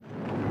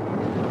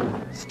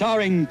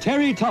starring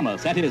Terry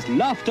Thomas at his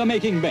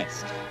laughter-making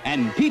best,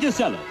 and Peter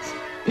Sellers,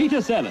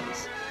 Peter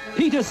Sellers,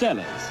 Peter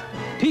Sellers,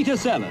 Peter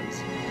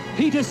Sellers,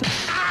 Peter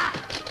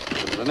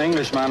Sellers. An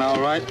Englishman, all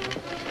right.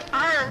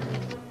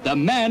 The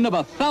man of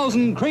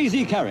 1,000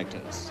 crazy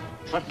characters.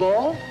 What,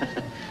 ball?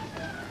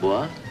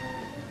 Boar?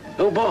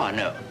 Oh, boar,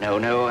 no,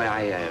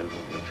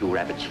 a few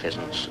rabbits,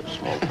 pheasants, a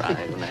small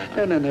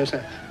fry. No,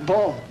 sir.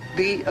 Boar,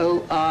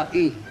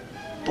 B-O-R-E.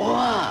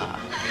 Boar.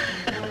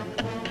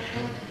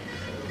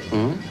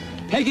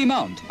 Peggy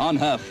Mount on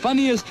her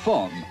funniest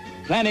form,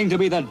 planning to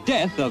be the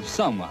death of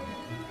someone.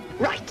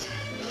 Right.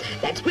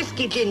 That's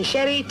whiskey, gin,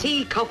 sherry,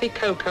 tea, coffee,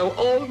 cocoa,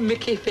 all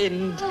Mickey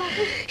Finned. Oh.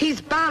 He's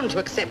bound to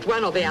accept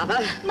one or the other.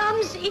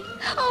 Mumsy,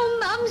 oh,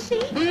 Mumsy,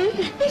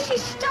 this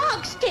is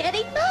stark,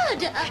 staring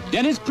murder.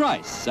 Dennis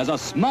Price as a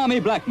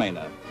smarmy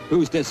blackmailer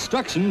whose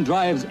destruction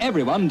drives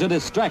everyone to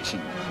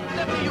distraction.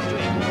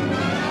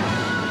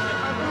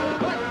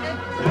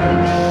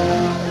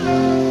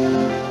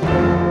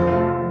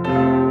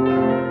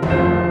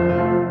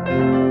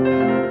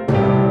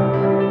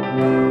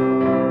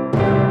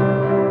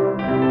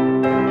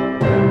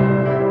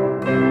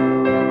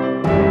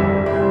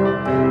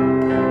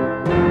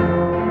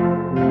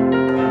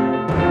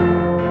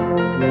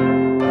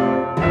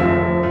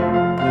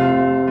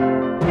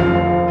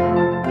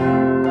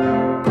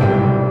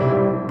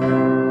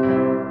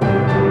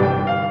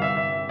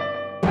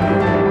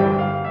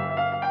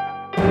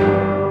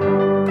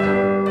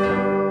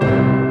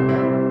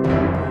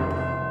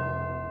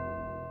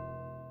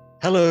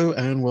 Hello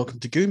and welcome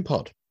to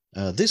GoonPod.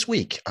 This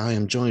week I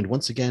am joined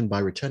once again by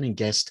returning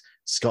guest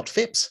Scott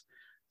Phipps.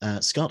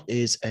 Scott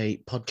is a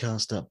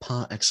podcaster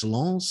par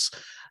excellence.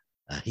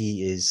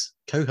 He is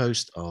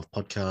co-host of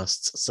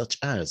podcasts such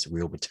as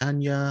Real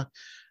Britannia,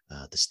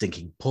 the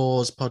Stinking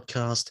Paws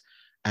podcast,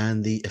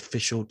 and the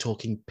official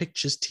Talking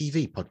Pictures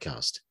TV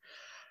podcast.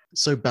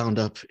 So bound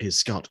up is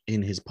Scott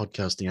in his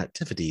podcasting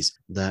activities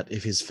that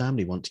if his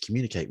family want to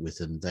communicate with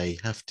him, they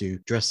have to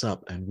dress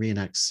up and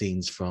reenact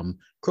scenes from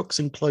Crooks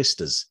and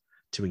Cloisters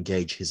to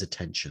engage his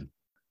attention.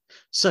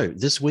 So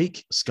this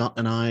week, Scott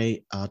and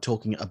I are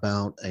talking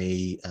about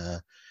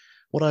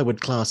what I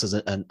would class as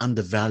an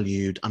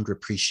undervalued,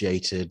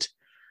 underappreciated,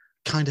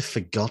 kind of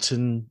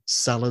forgotten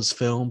Sellers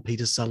film,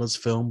 Peter Sellers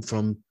film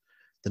from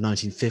the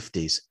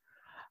 1950s.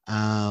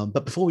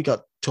 But before we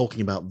got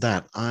talking about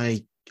that,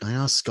 I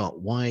asked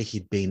Scott why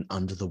he'd been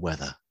under the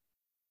weather.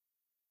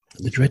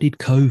 The dreaded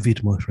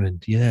COVID, my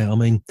friend. Yeah, I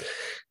mean,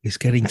 it's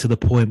getting to the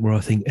point where I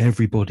think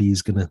everybody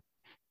is going to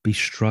be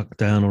struck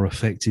down or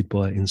affected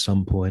by it in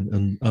some point.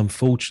 And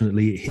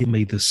unfortunately, it hit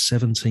me the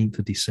 17th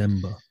of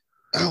December.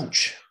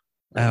 Ouch.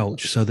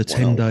 So the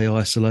 10-day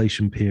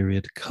isolation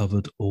period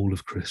covered all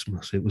of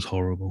Christmas. It was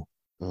horrible.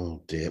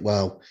 Oh, dear.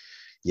 Well,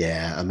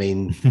 yeah, I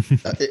mean,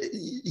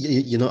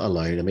 you're not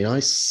alone. I mean,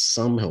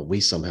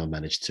 we somehow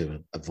managed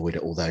to avoid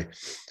it, although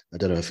I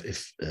don't know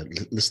if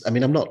I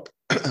mean, I'm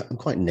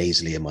quite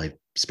nasally in my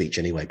speech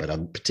anyway, but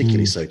I'm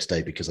particularly so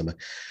today because I've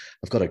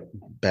got a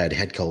bad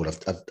head cold. I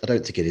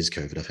don't think it is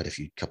COVID. I've had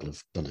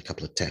done a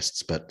couple of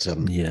tests, but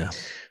yeah.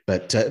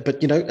 But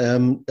you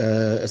know,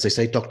 as they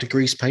say, Dr.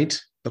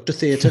 Greasepaint, Dr.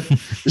 Theatre,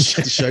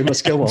 the show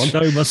must go on. The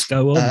show must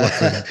go on.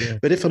 Yeah.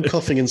 But if I'm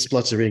coughing and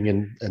spluttering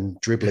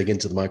and dribbling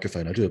into the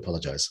microphone, I do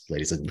apologise,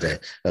 ladies and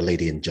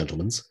lady and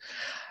gentlemen.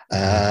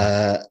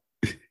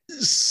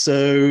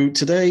 So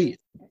today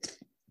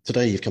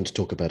you've come to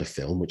talk about a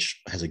film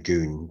which has a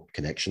Goon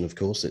connection, of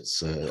course.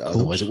 It's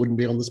otherwise it wouldn't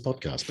be on this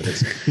podcast, but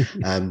it's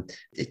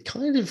it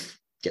kind of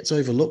gets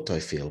overlooked, I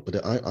feel.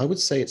 But I would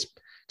say it's,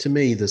 to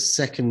me, the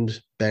second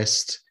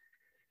best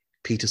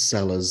Peter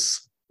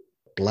Sellers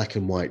black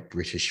and white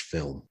British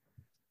film.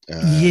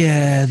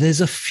 Yeah, there's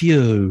a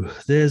few.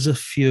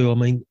 I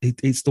mean,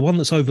 it's the one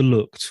that's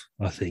overlooked,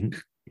 I think,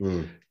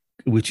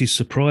 which is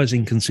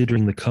surprising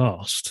considering the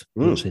cast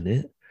that's in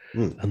it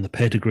and the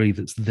pedigree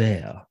that's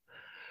there.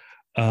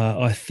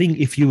 I think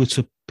if you were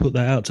to put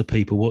that out to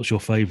people, what's your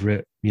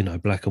favourite,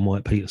 black and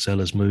white Peter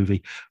Sellers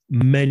movie?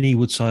 Many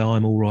would say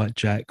I'm All Right,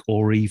 Jack,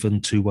 or even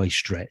Two-Way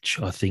Stretch,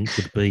 I think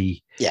would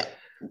be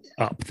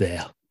up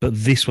there. But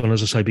this one,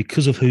 as I say,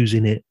 because of who's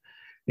in it,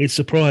 it's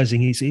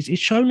surprising. It's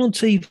shown on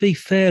TV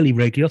fairly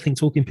regularly. I think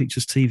Talking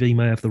Pictures TV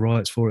may have the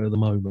rights for it at the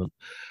moment.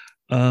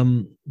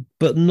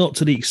 But not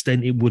to the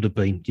extent it would have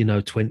been,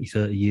 20,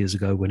 30 years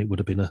ago when it would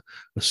have been a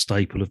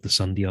staple of the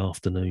Sunday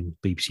afternoon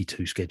BBC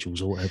Two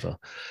schedules or whatever.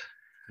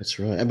 That's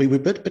right. I mean, we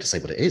better say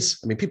what it is.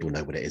 I mean, people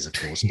know what it is, of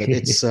course, but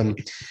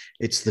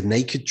it's The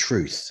Naked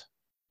Truth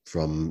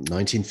from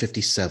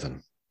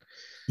 1957.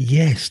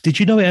 Yes. Did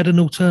you know it had an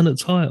alternate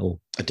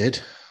title? I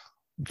did.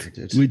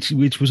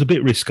 Which was a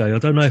bit risque. I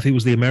don't know if it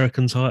was the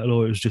American title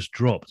or it was just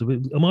dropped.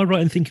 Am I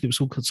right in thinking it was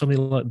called something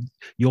like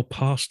Your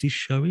Past is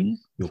Showing?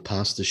 Your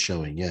Past is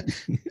Showing, yeah.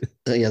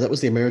 Yeah, that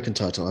was the American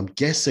title. I'm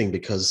guessing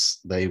because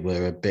they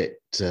were a bit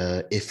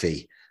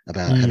iffy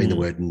about having the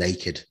word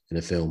naked in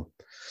a film.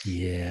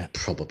 Yeah.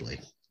 Probably.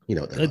 You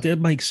know what they're like. It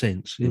makes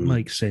sense. It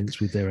makes sense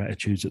with their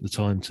attitudes at the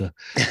time to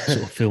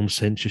sort of film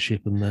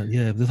censorship and that.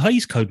 Yeah, the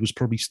Hays Code was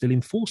probably still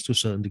enforced to a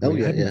certain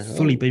degree. It hadn't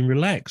fully been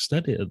relaxed,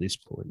 had it, at this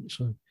point?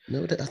 So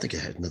no, I think it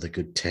had another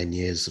good 10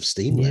 years of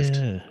steam left.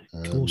 Yeah,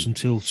 of course,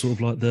 until sort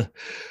of like the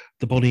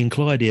Bonnie and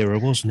Clyde era,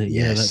 wasn't it?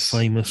 Yes. Yeah, that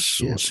famous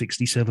sort of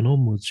 67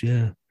 onwards.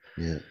 Yeah.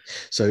 Yeah.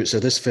 So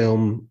this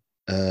film,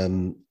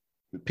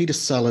 Peter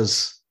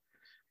Sellers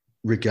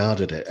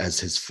regarded it as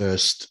his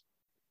first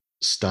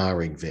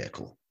starring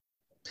vehicle.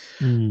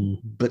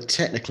 But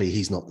technically,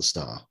 he's not the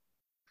star.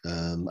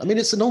 I mean,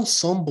 it's an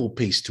ensemble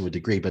piece to a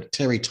degree, but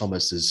Terry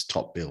Thomas is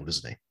top billed,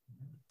 isn't he?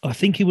 I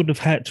think he would have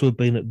had to have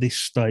been at this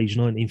stage,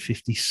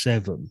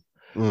 1957.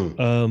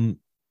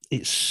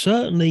 It's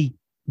certainly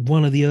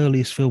one of the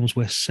earliest films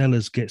where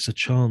Sellers gets a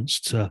chance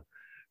to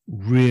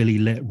really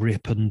let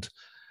rip and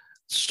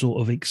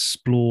sort of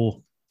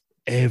explore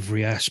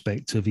every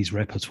aspect of his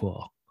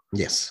repertoire.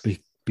 Yes.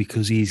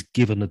 Because he's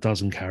given a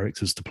dozen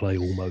characters to play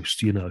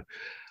almost,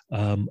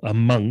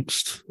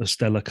 amongst a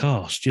stellar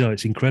cast.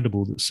 It's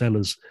incredible that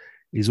Sellers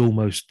is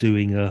almost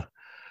doing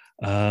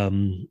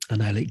an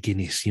Alec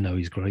Guinness,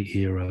 his great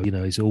hero.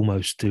 He's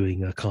almost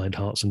doing a Kind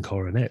Hearts and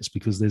Coronets,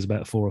 because there's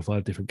about 4 or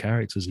 5 different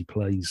characters he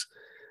plays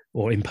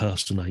or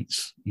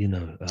impersonates,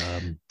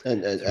 throughout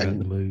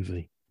the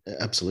movie.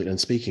 Absolutely. And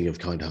speaking of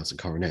Kind Hearts and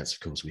Coronets,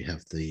 of course, we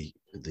have the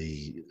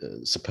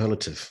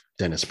superlative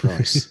Dennis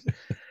Price.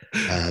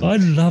 I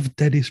love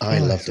Dennis Price.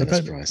 I love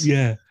Dennis Price.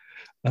 Yeah.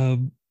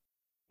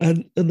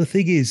 And the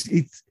thing is,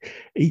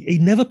 he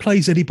never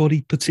plays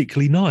anybody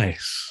particularly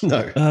nice.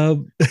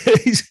 No.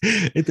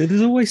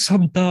 There's always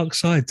some dark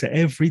side to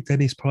every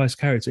Dennis Price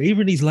character.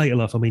 Even in his later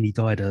life, I mean, he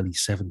died early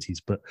 70s,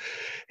 but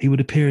he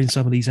would appear in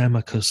some of these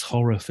Amicus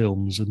horror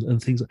films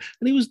and things.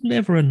 And he was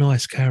never a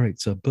nice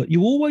character, but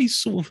you always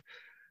sort of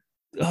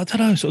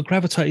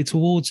gravitated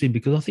towards him,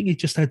 because I think he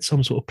just had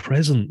some sort of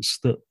presence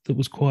that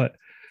was quite,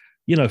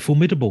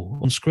 formidable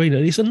on screen.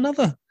 And it's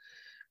another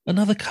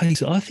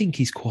case that I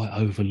think is quite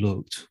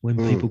overlooked when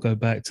people go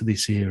back to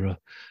this era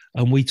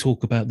and we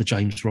talk about the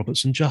James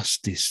Robertson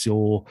Justice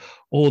or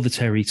the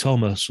Terry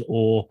Thomas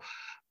or,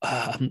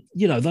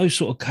 those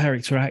sort of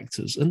character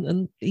actors.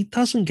 And he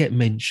doesn't get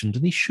mentioned,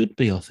 and he should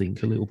be, I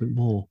think, a little bit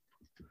more.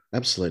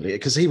 Absolutely.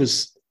 Because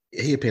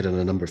he appeared in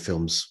a number of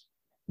films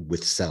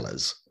with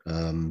Sellers.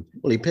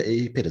 He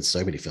appeared in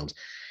so many films.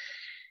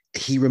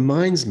 He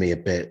reminds me a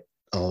bit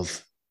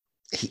of...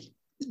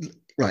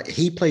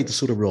 He played the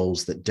sort of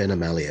roles that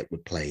Denham Elliott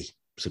would play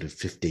sort of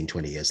 15,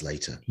 20 years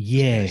later.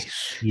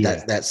 Yes.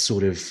 Yeah. That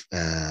sort of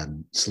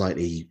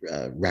slightly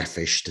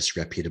raffish,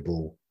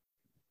 disreputable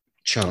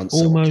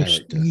chancellor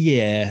almost character.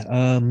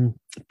 Yeah.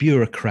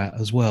 Bureaucrat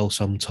as well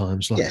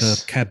sometimes, like a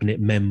cabinet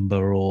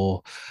member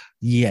or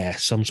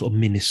some sort of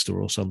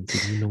minister or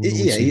something.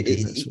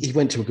 He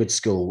went to a good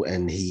school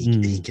and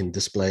he can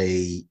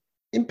display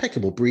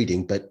impeccable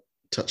breeding, but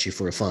touch you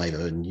for a £5,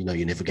 and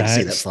you're never going to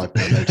see that £5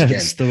 note again.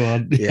 That's the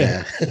one.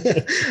 Yeah.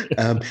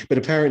 But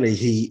apparently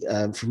he,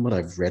 from what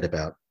I've read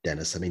about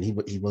Dennis, I mean, he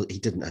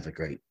didn't have a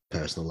great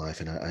personal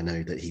life, and I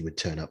know that he would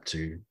turn up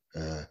to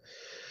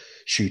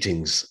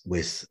shootings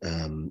with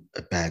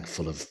a bag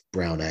full of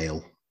brown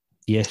ale.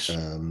 Yes.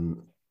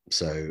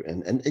 So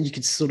and you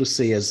could sort of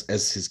see as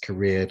his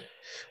career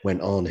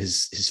went on,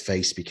 his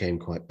face became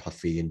quite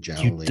puffy and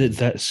jowly.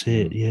 That's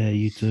it. Yeah,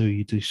 you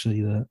do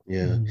see that.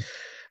 Yeah.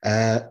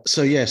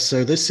 So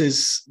this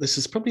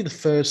is probably the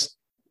first.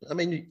 I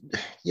mean,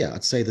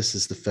 I'd say this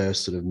is the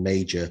first sort of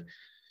major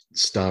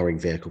starring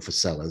vehicle for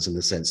Sellers, in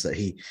the sense that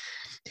he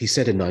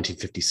said in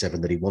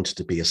 1957 that he wanted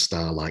to be a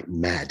star like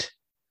Mad,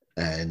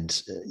 and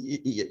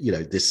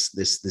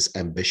this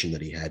ambition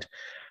that he had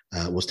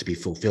was to be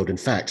fulfilled. In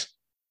fact,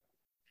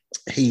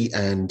 he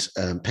and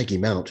Peggy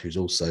Mount, who's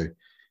also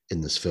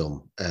in this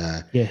film,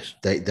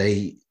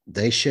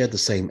 they shared the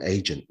same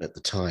agent at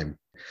the time.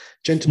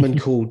 Gentleman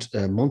called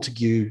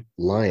Montague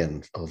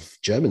Lyon of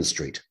Jermyn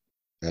Street,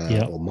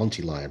 or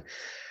Monty Lyon,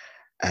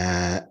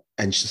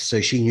 and so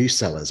she knew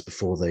Sellers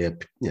before they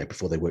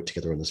worked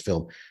together on this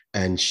film,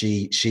 and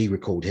she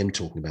recalled him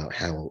talking about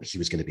how he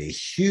was going to be a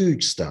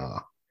huge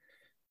star,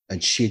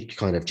 and she'd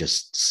kind of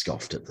just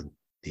scoffed at the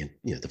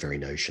very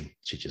notion.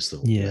 She just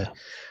thought,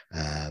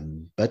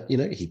 but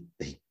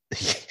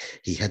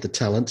he had the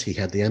talent, he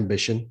had the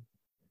ambition,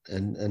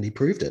 and he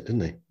proved it,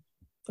 didn't he?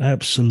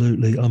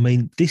 Absolutely. I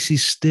mean, this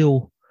is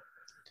still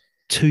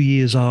 2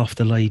 years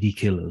after Lady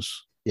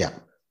Killers. Yeah.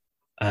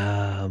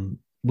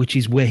 Which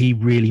is where he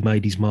really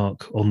made his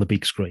mark on the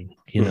big screen.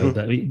 He'd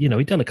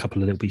done a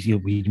couple of little bits.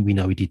 We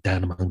know he did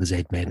Down Among the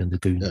Zed Men and the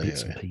Goon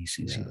bits and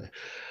pieces.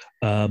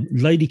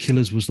 Lady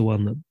Killers was the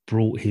one that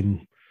brought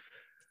him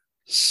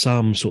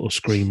some sort of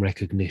screen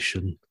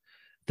recognition.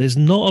 There's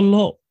not a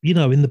lot,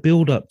 in the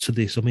build-up to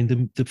this. I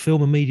mean, the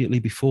film immediately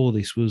before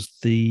this was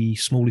The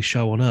Smallest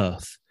Show on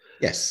Earth.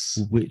 Yes.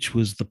 Which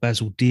was the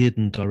Basil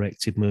Dearden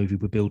directed movie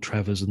with Bill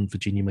Travers and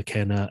Virginia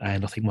McKenna,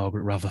 and I think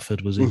Margaret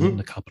Rutherford was in it, and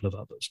a couple of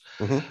others,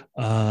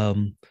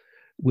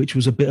 which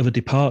was a bit of a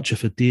departure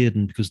for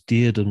Dearden, because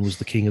Dearden was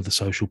the king of the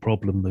social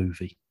problem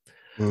movie.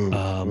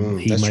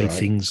 He made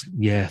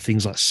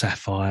things like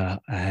Sapphire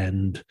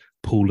and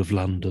Pool of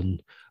London,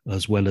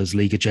 as well as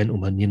League of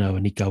Gentlemen,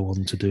 and he'd go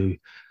on to do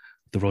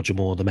the Roger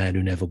Moore, The Man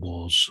Who Never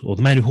Was, or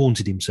The Man Who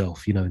Haunted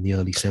Himself, in the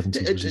early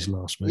 70s was his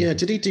last movie. Yeah,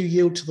 did he do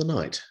Yield to the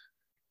Night?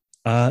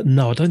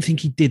 No, I don't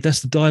think he did.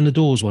 That's the Diana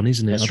Dawes one,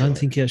 isn't it? That's I don't right.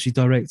 think he actually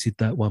directed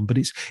that one, but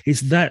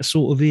it's that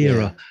sort of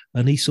era.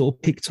 And he sort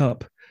of picked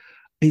up,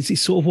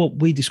 it's sort of what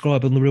we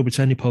describe on the Real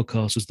Britannia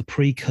podcast as the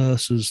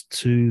precursors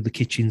to the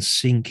kitchen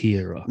sink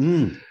era.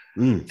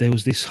 There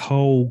was this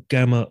whole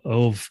gamut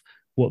of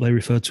what they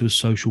referred to as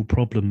social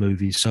problem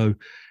movies. So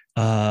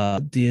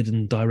did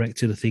and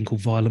directed a thing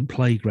called Violent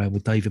Playground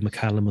with David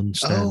McCallum and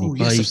Stanley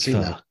Baker. I've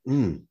seen that.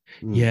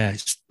 Yeah,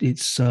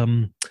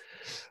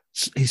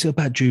 it's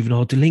about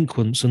juvenile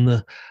delinquents and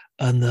the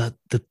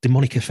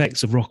demonic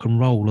effects of rock and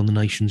roll on the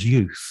nation's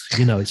youth.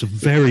 It's a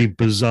very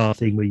bizarre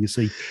thing where you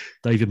see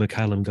David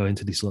McCallum go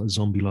into this like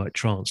zombie-like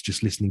trance,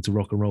 just listening to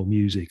rock and roll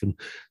music and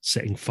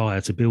setting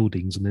fire to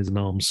buildings, and there's an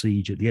armed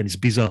siege at the end. It's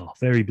bizarre,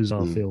 very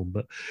bizarre film,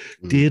 but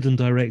did and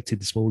directed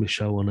The Smallest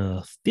Show on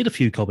Earth. Did a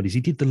few comedies.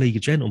 He did The League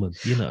of Gentlemen,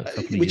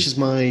 which is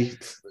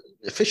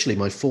officially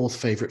my fourth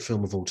favourite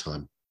film of all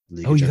time.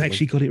 You've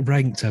actually got it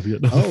ranked, have you?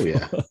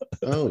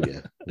 Oh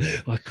yeah.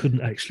 I couldn't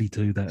actually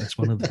do that. That's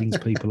one of the things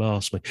people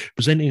ask me.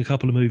 Presenting a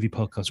couple of movie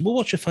podcasts. Well,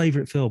 what's your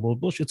favourite film? Or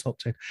what's your top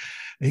 10?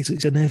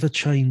 It's an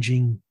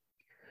ever-changing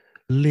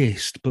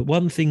list. But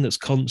one thing that's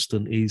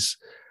constant is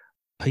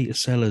Peter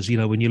Sellers.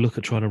 When you look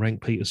at trying to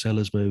rank Peter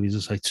Sellers movies, I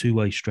say Two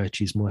Way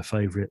Stretch is my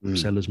favourite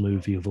Sellers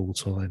movie of all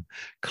time,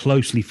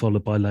 closely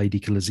followed by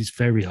Ladykillers. It's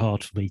very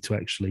hard for me to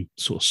actually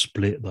sort of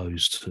split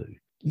those two.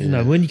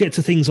 When you get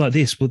to things like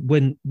this,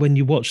 when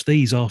you watch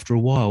these after a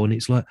while and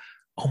it's like,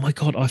 oh my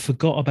God, I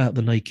forgot about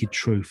The Naked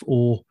Truth.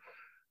 Or,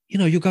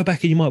 you'll go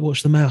back and you might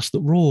watch The Mouse That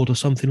Roared or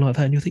something like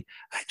that. And you'll think,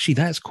 actually,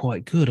 that's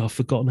quite good. I've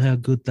forgotten how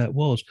good that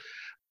was.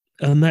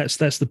 And that's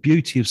the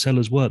beauty of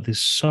Sellers' work.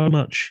 There's so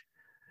much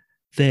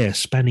there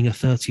spanning a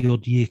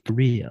 30-odd year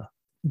career.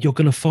 You're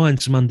going to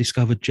find some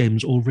undiscovered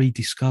gems or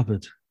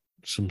rediscovered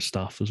some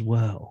stuff as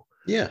well.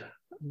 Yeah.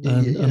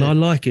 And I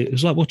like it. It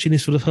was like watching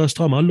this for the first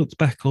time. I looked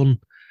back on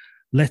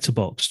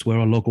Letterboxd, where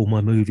I log all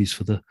my movies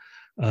for the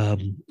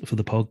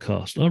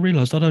podcast. I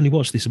realised I'd only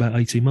watched this about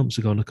 18 months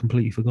ago and I'd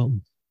completely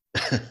forgotten.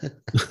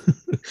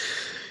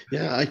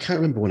 Yeah, I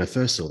can't remember when I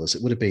first saw this.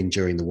 It would have been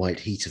during the white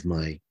heat of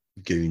my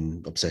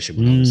Goon obsession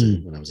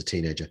when I was a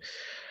teenager.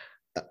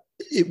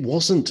 It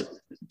wasn't,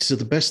 to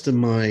the best of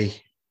my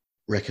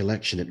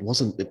recollection, it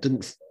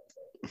didn't,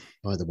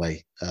 by the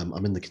way,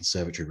 I'm in the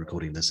conservatory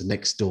recording this, and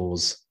next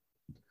door's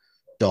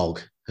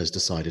dog has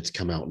decided to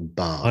come out and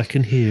bark. I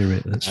can hear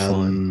it. That's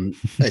fine.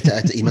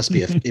 He must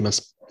be a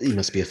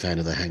fan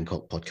of the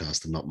Hancock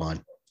podcast and not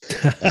mine.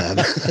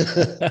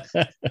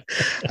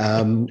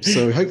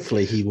 So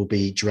hopefully he will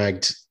be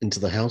dragged into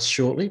the house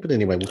shortly. But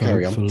anyway, we'll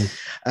carry on.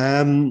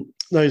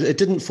 No, it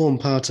didn't form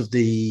part of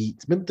the.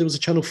 Remember, there was a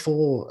Channel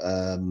 4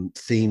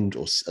 themed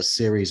or a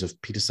series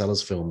of Peter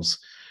Sellers films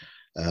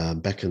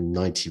back in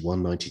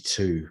 91,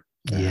 92.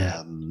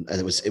 And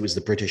it was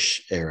the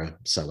British era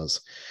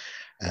Sellers.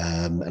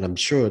 And I'm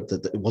sure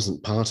that it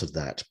wasn't part of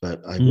that,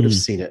 but I would have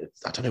seen it.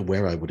 I don't know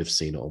where I would have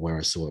seen it or where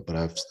I saw it, but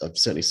I've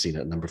certainly seen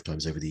it a number of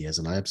times over the years,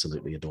 and I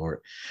absolutely adore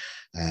it.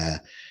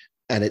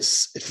 And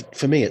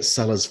for me, it's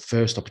Sellers'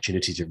 first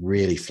opportunity to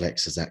really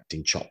flex his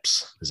acting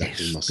chops, his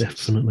acting muscles.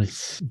 Definitely.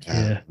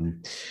 Yeah.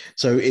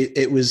 So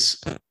it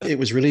was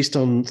released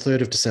on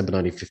 3rd of December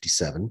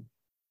 1957.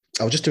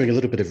 I was just doing a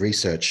little bit of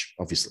research,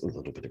 obviously a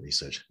little bit of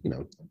research,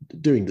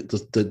 doing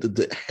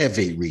the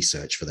heavy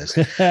research for this.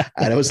 And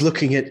I was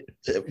looking at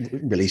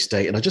release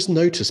date, and I just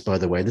noticed, by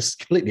the way, this is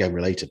completely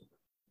unrelated,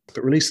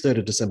 but released 3rd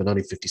of December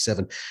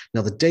 1957.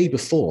 Now, the day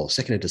before,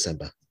 2nd of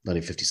December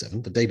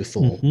 1957, the day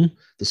before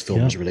this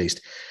film was released,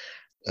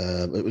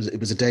 it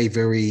was a day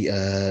very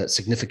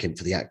significant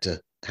for the actor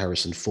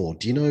Harrison Ford.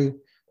 Do you know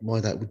why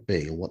that would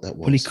be, or what that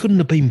was? Well, he couldn't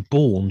have been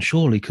born,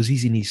 surely, because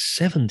he's in his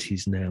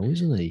 70s now,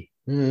 isn't he?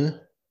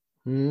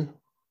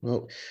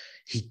 Well,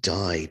 he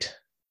died.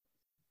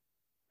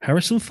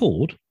 Harrison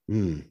Ford?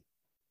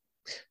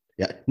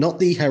 Yeah, not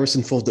the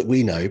Harrison Ford that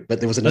we know, but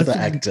there was another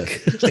actor.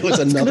 There was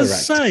another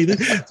actor.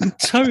 They're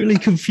totally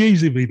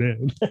confusing me there.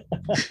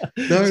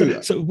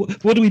 No. So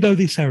what do we know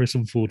this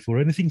Harrison Ford for?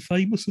 Anything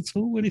famous at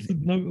all?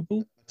 Anything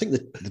notable? I think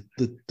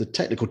the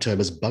technical term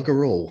is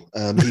bugger all.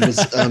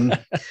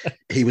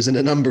 He was in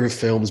a number of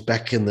films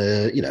back in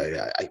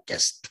the, I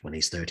guess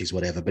 20s, 30s,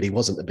 whatever, but he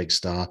wasn't a big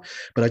star.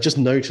 But I just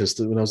noticed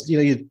that when I was,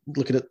 you're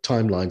looking at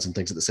timelines and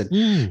things that said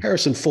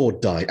Harrison Ford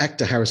died,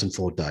 actor Harrison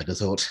Ford died. I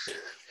thought,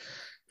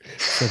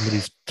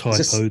 somebody's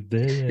typoed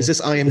there. Yeah. Is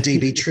this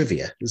IMDb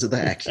trivia? Is it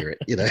that accurate?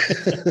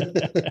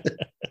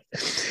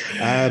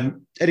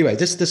 Anyway,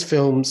 this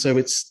film, so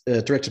it's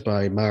directed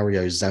by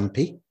Mario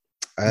Zampi,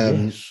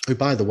 who,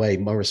 by the way,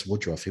 Maurice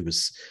Woodruff, who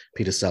was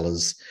Peter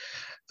Sellers'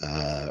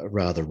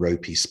 rather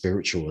ropey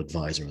spiritual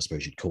advisor, I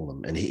suppose you'd call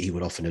him, and he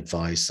would often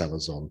advise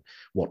Sellers on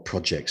what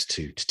projects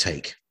to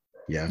take.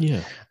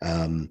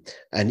 And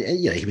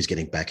he was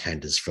getting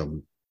backhanders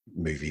from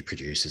movie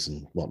producers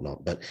and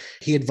whatnot. But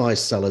he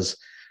advised Sellers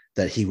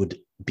that he would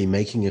be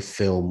making a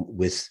film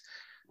with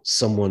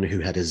someone who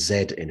had a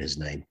Z in his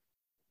name.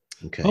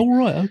 Okay. Oh,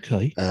 right.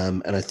 Okay.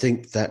 And I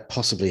think that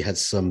possibly had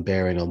some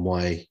bearing on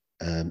why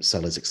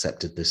Sellers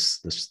accepted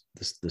this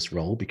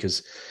role,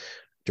 because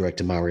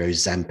director Mario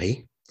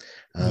Zampi.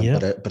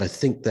 But I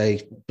think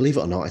they, believe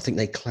it or not, I think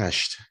they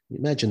clashed.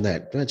 Imagine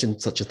that. Imagine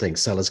such a thing,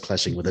 Sellers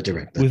clashing with a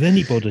director. With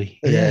anybody.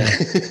 Yeah.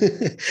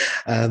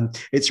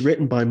 It's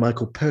written by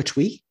Michael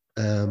Pertwee,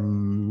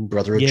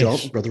 brother of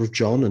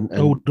John. And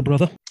older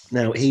brother.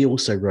 Now, he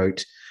also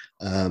wrote,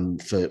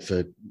 for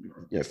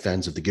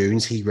fans of the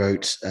Goons, he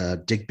wrote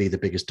Digby, the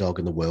Biggest Dog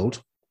in the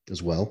World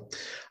as well,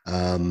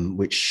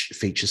 which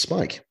features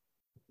Spike.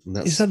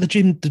 Is that the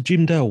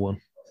Jim Dale one?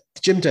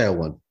 The Jim Dale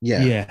one,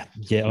 yeah.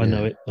 I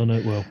know it. I know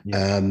it well.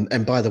 Yeah.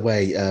 And by the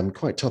way,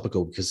 quite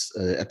topical, because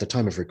at the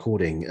time of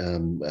recording,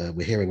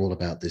 we're hearing all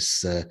about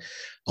this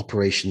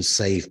Operation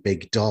Save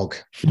Big Dog.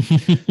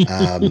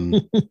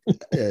 But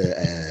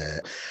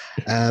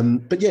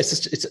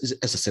yes, it's,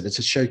 as I said, it's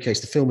a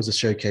showcase. The film is a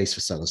showcase for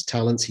Sellers'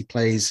 talents. He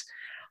plays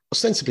wee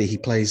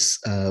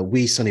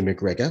Sonny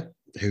McGregor,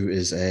 who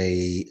is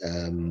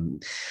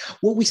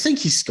we think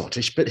he's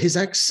Scottish, but his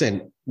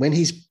accent, when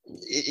he's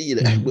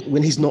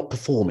not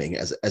performing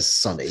as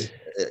Sonny,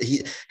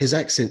 his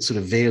accent sort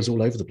of veers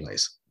all over the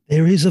place.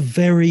 There is a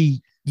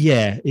very,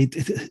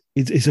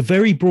 it's a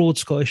very broad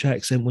Scottish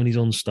accent when he's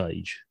on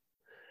stage.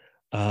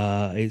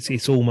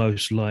 It's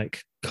almost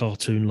like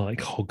cartoon-like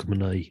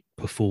Hogmanay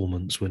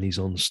performance when he's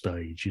on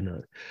stage,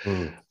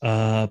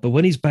 but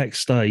when he's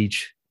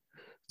backstage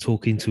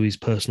talking to his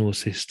personal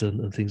assistant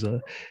and things like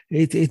that,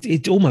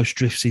 it almost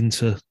drifts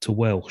into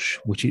Welsh,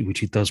 which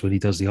he does when he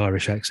does the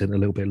Irish accent a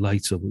little bit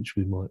later, which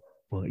we might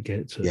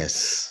get to.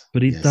 Yes,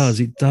 but it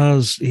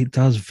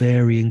does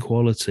vary in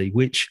quality,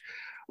 which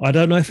I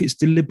don't know if it's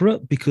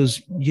deliberate,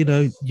 because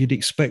you'd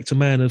expect a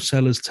man of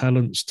Sellers'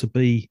 talents to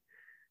be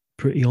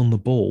pretty on the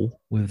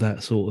ball with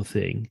that sort of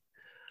thing.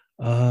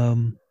 I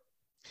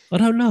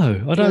don't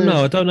know. I don't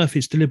know if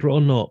it's deliberate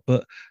or not,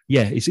 but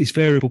yeah, it's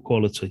variable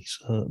quality,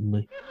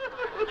 certainly.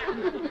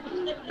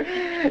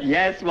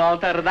 Yes,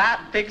 Walter,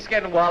 that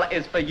pigskin wallet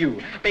is for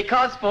you.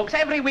 Because, folks,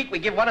 every week we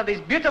give one of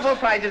these beautiful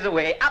prizes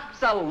away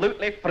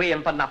absolutely free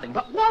and for nothing.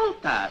 But,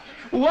 Walter,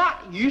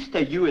 what use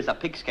to you is a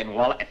pigskin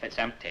wallet if it's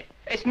empty?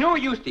 It's no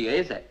use to you,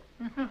 is it?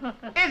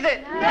 Is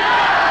it?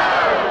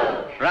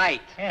 No!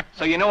 Right.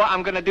 So you know what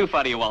I'm going to do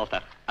for you,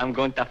 Walter? I'm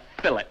going to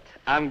fill it.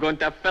 I'm going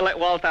to fill it,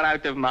 Walter,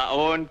 out of my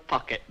own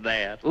pocket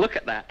there. Look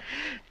at that.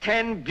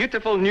 10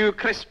 beautiful new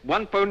crisp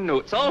 £1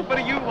 notes. All for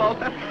you,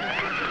 Walter.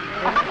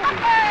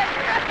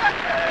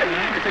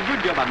 It's a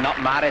good job I'm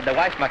not married. The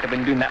wife might have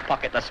been doing that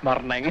pocket this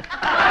morning.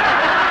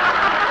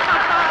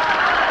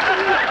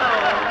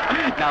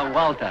 Now,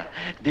 Walter,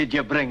 did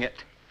you bring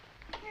it?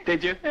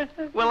 Did you?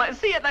 Well, let's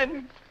see it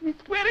then.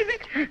 Where is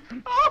it?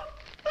 Oh,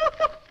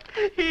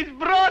 he's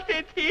brought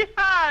it. He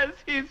has.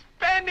 His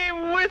penny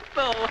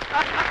whistle.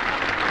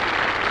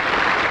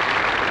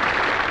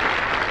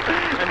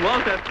 And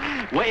Walter,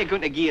 what are you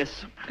going to give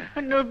us?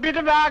 No, bit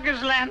of Argus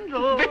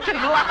Landel. Bit of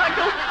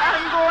Argus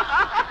Landel.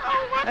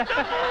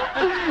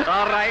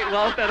 All right,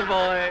 Walter,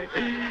 boy.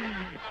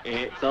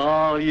 It's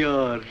all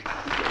yours.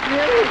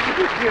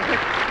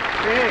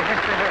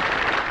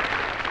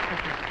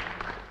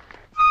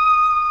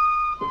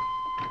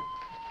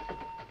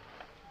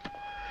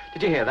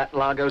 Did you hear that?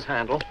 Largo's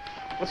handle.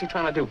 What's he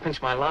trying to do?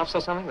 Pinch my laughs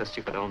or something? The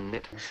stupid old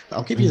nit.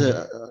 I'll give you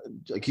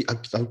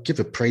I'll give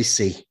a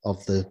précis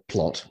of the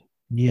plot.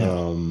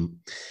 Yeah.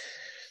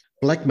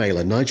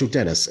 Blackmailer Nigel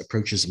Dennis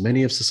approaches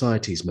many of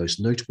society's most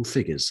notable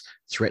figures,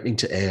 threatening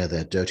to air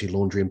their dirty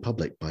laundry in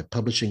public by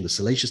publishing the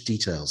salacious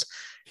details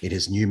in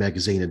his new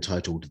magazine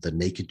entitled The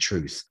Naked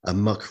Truth, a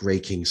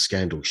muck-raking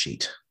scandal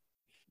sheet.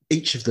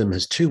 Each of them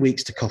has 2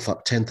 weeks to cough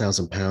up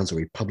 £10,000 or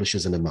he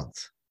publishes in a month.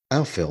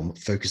 Our film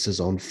focuses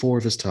on 4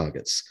 of his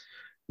targets: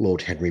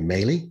 Lord Henry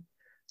Mailey,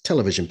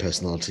 television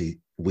personality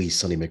wee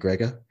Sonny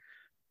McGregor,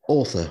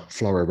 author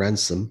Flora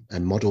Ransom,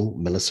 and model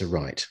Melissa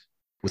Wright.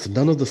 With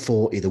none of the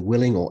 4 either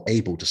willing or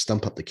able to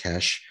stump up the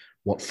cash,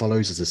 what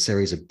follows is a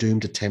series of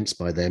doomed attempts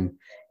by them,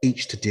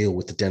 each to deal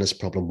with the Dennis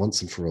problem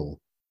once and for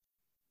all.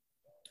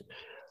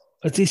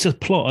 It's a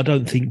plot I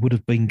don't think would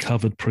have been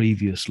covered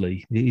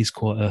previously. It is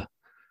quite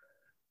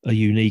a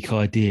unique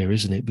idea,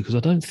 isn't it? Because I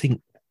don't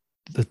think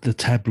that the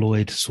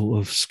tabloid sort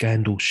of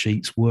scandal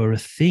sheets were a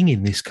thing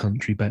in this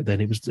country back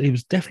then. It was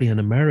definitely an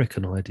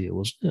American idea,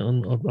 wasn't it?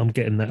 I'm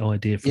getting that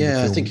idea from the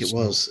film. I think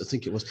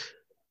it was.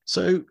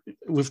 So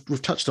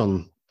we've touched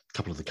on a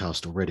couple of the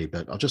cast already,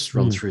 but I'll just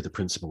run through the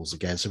principals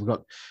again. So we've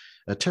got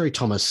Terry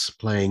Thomas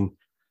playing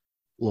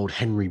Lord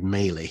Henry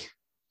Mailey,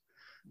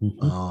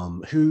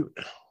 who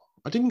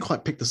I didn't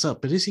quite pick this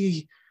up, but is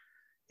he?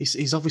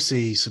 He's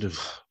obviously sort of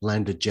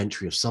landed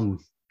gentry of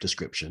some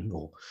description,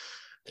 or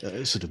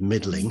sort of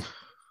middling.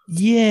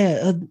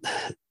 Yeah,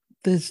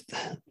 there's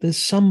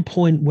some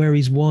point where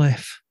his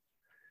wife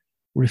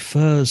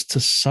refers to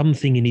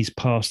something in his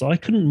past. I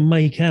couldn't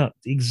make out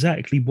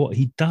exactly what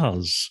he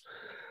does,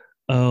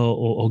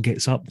 or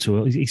gets up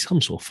to it. He's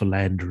some sort of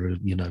philanderer,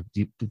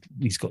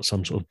 he's got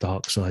some sort of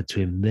dark side to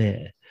him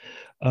there.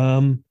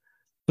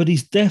 But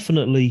he's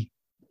definitely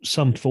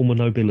some form of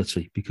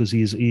nobility because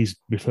he's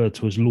referred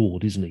to as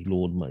Lord, isn't he?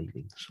 Lord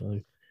Mayling. So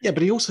yeah,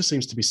 but he also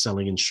seems to be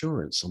selling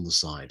insurance on the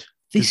side.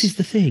 This is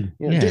the thing.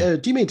 Yeah.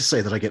 Do you mean to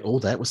say that I get all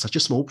that with such a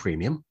small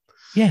premium?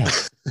 Yeah.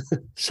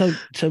 So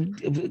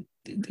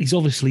he's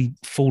obviously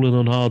fallen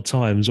on hard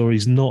times, or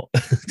he's not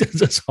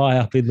as high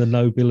up in the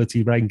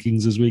nobility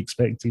rankings as we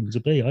expect him to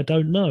be. I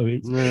don't know.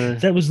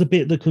 That was the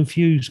bit that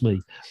confused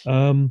me.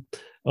 I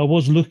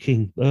was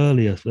looking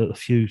earlier at a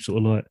few sort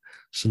of like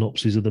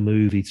synopses of the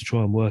movie to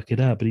try and work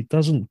it out, but it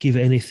doesn't give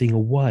anything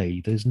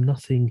away. There's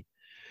nothing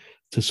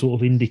to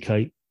sort of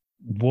indicate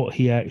what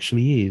he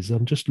actually is.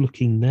 I'm just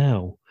looking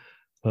now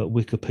at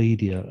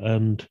Wikipedia,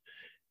 and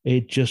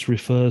it just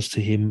refers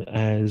to him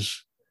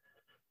as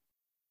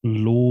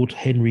Lord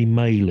Henry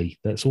Maylie.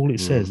 That's all it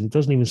says. And it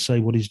doesn't even say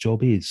what his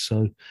job is.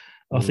 So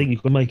I think you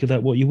can make of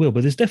that what you will.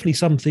 But there's definitely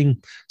some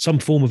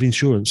form of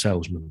insurance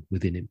salesman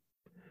within him.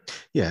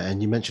 Yeah,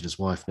 and you mentioned his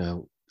wife.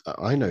 Now,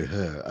 I know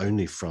her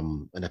only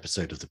from an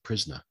episode of The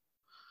Prisoner.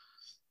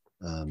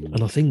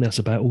 And I think that's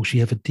about all she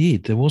ever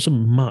did. There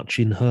wasn't much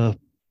in her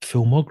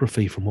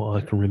filmography from what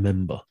I can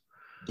remember.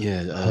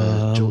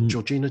 Yeah,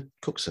 Georgina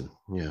Cookson.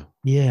 Yeah.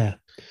 Yeah.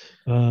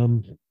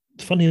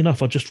 Funny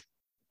enough, I just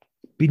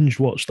binge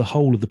watched the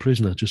whole of The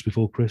Prisoner just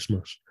before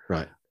Christmas.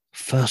 Right.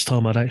 First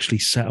time I'd actually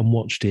sat and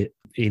watched it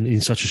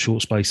in such a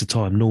short space of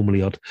time.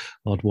 Normally I'd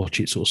watch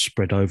it sort of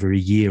spread over a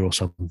year or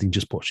something,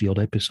 just watch the odd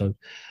episode.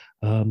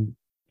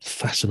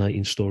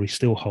 Fascinating story,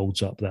 still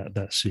holds up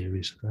that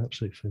series.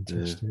 Absolutely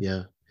fantastic.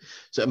 Yeah.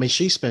 So I mean,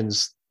 she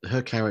spends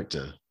her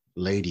character,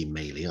 Lady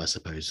Maylie, I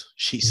suppose.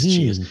 She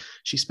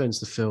spends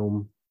the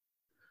film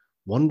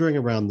wandering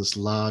around this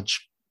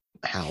large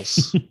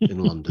house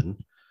in London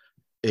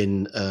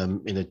in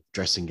a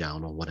dressing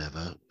gown or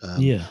whatever.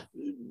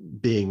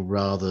 Being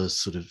rather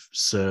sort of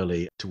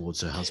surly towards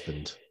her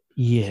husband.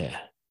 Yeah.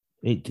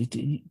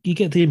 You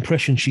get the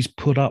impression she's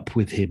put up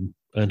with him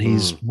and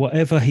his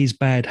whatever his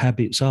bad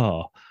habits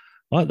are.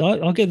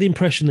 I get the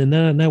impression,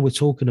 and now we're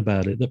talking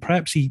about it, that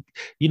perhaps he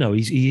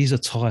is a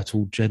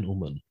titled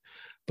gentleman,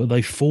 but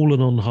they've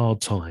fallen on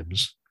hard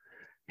times.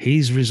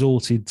 He's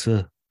resorted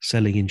to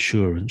selling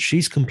insurance.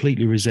 She's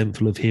completely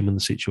resentful of him and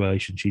the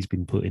situation she's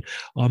been put in.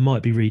 I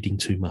might be reading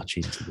too much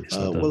into this.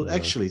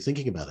 Actually,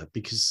 thinking about it,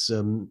 because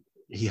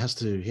he has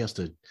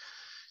to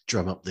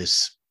drum up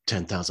this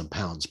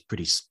 £10,000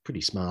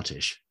 pretty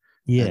smartish.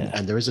 Yeah,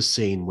 and there is a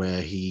scene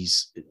where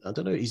is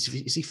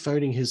he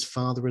phoning his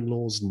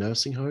father-in-law's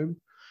nursing home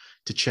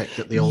to check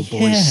that the old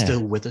boy is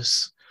still with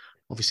us?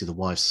 Obviously, the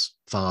wife's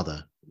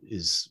father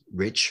is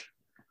rich.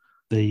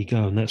 There you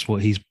go, and that's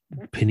what he's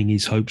pinning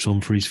his hopes on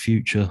for his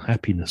future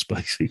happiness,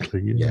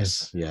 basically.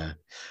 Yes, yeah,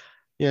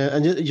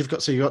 and you've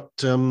got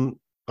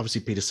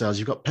obviously Peter Sellers.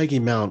 You've got Peggy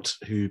Mount,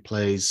 who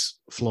plays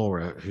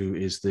Flora, who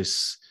is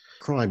this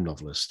crime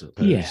novelist.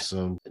 Yeah.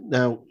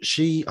 Now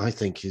she, I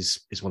think,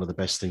 is one of the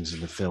best things in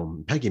the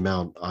film. Peggy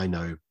Mount, I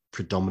know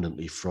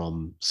predominantly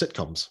from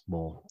sitcoms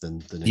more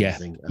than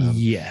anything.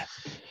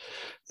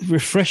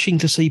 Refreshing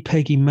to see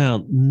Peggy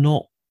Mount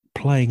not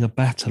playing a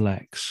battle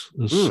axe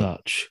as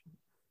such.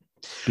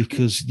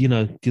 Because,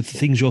 the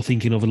things you're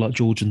thinking of are like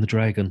George and the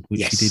Dragon,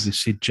 which she did with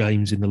Sid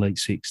James in the late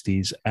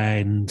 60s,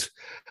 and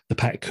the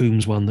Pat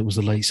Coombs one that was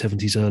the late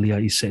 70s, early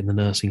 80s, set in the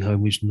nursing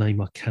home, whose name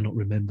I cannot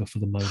remember for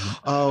the moment.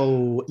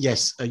 Oh,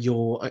 yes.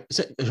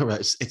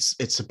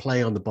 It's a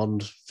play on the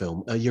Bond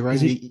film. You're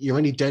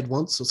only dead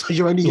once, or so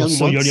you're only young once?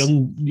 You're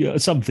young,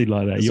 something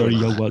like that. You're only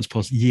young once,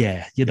 possibly.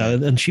 Yeah,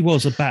 and she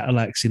was a battle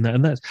axe in that.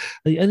 And that's,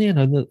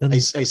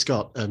 Hey,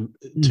 Scott,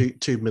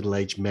 two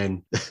middle-aged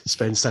men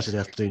spend Saturday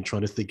afternoon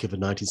trying to think of a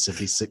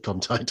 1970s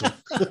sitcom title.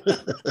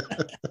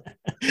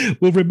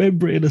 We'll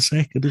remember it in a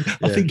second. Yeah.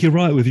 I think you're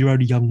right with You're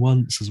Only Young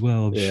Once as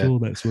well. I'm sure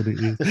that's what it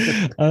is.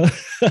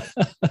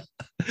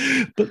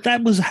 But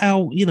that was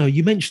how,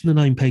 you mentioned the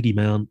name Peggy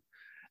Mount,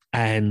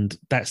 and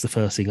that's the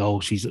first thing. Oh,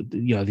 she's,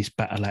 this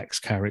battle axe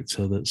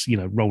character that's,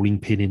 rolling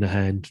pin in a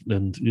hand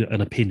and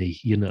a penny,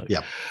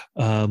 Yeah.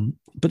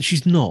 But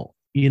she's not,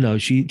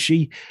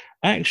 she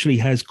actually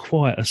has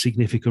quite a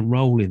significant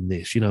role in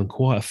this, and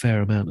quite a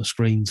fair amount of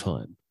screen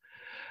time.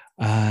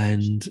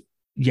 And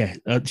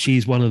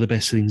she's one of the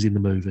best things in the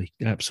movie.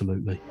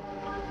 Absolutely.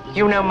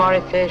 You know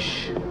Murray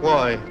Fish?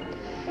 Why?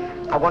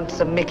 I want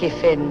some Mickey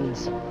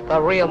Fins.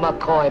 The real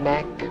McCoy,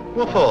 Mac.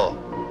 What for?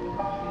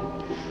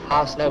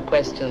 Ask no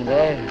questions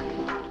there.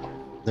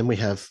 Then we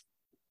have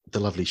the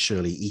lovely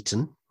Shirley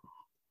Eaton.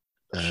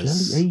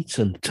 Shirley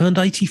Eaton turned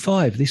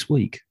 85 this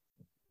week.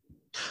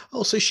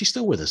 Oh, so she's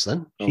still with us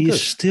then? She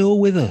is still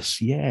with us.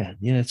 Yeah,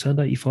 turned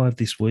 85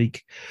 this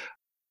week.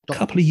 A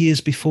couple of years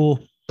before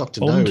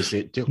Dr. No is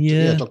it?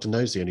 Dr.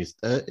 No's the only.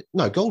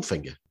 No,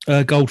 Goldfinger.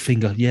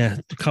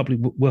 Goldfinger,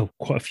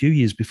 quite a few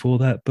years before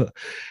that. But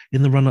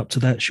in the run up to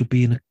that, she'll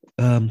be in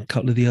a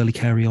couple of the early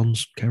Carry On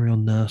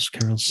Nurse,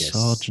 Carry On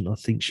Sergeant. I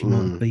think she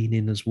might have been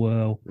in as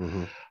well.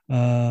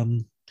 Mm-hmm.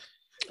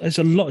 There's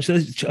a lot.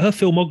 Her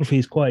filmography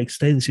is quite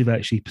extensive,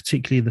 actually,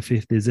 particularly in the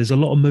 50s. There's a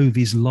lot of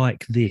movies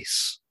like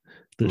this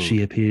that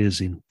she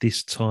appears in,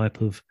 this type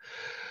of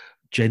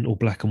gentle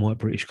black and white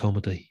British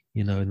comedy,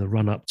 in the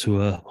run up to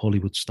her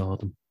Hollywood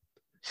stardom.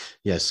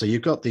 Yeah, so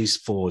you've got these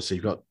four. So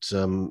you've got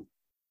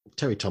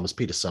Terry Thomas,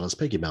 Peter Sellers,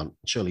 Peggy Mount,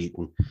 Shirley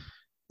Eaton.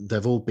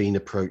 They've all been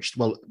approached.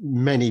 Well,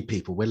 many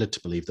people, we're led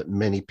to believe that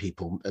many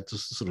people at the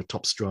sort of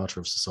top strata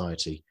of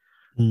society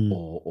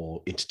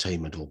or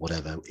entertainment or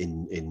whatever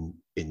in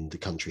the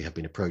country have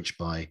been approached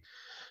by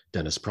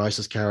Dennis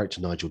Price's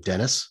character, Nigel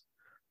Dennis.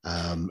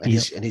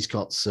 He's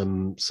got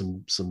some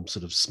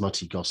sort of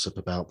smutty gossip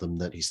about them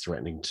that he's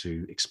threatening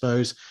to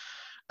expose.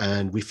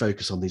 And we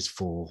focus on these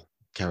four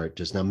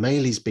characters. Now,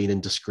 Maylie's been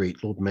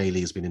indiscreet. Lord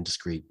Maylie has been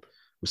indiscreet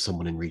with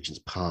someone in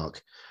Regent's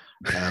Park.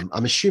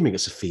 I'm assuming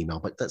it's a female,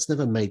 but that's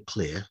never made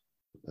clear.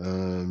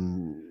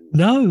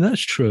 No,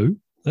 that's true.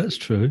 That's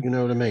true. You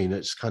know what I mean?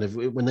 It's kind of,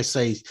 when they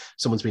say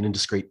someone's been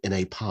indiscreet in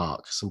a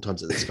park,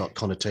 sometimes it's got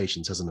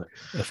connotations, hasn't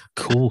it? Of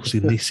course,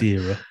 in this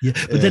era. Yeah.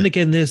 But then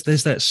again, there's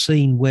that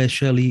scene where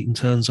Shirley Eaton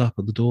turns up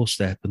at the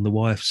doorstep and the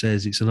wife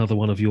says it's another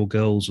one of your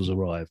girls has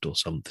arrived or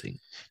something.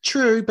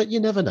 True, but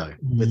you never know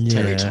with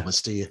Terry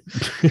Thomas, do you?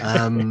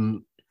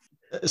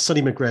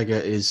 Sonny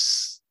McGregor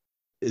is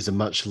a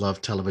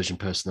much-loved television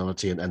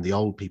personality, and the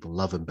old people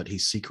love him, but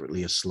he's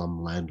secretly a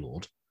slum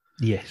landlord.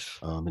 Yes.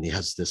 And he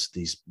has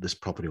this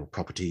property or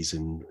properties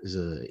in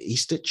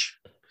Eastitch.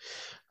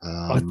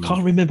 I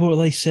can't remember what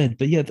they said,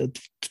 but yeah,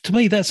 to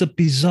me, that's a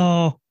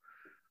bizarre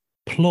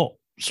plot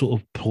sort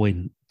of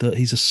point, that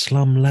he's a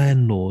slum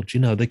landlord.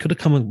 They could have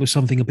come up with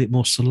something a bit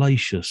more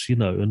salacious,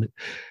 and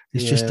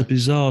it's just a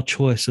bizarre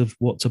choice of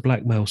what to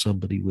blackmail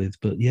somebody with.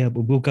 But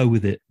we'll go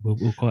with it.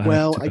 We'll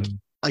quite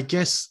I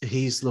guess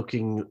he's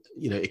looking,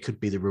 it could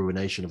be the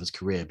ruination of his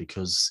career,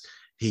 because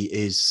he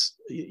is,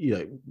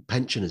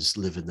 pensioners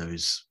live in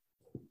those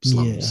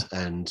slums.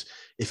 Yeah. And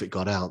if it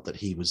got out that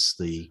he was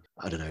the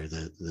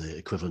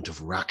equivalent of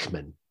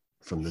Rachman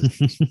from the,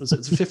 was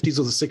it the 50s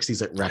or the 60s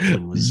that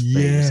Rachman was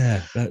famous?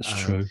 Yeah, that's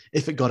true.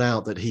 If it got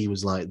out that he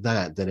was like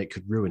that, then it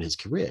could ruin his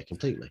career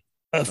completely.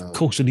 Of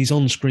course, and his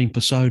on-screen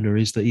persona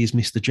is that he's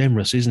Mr.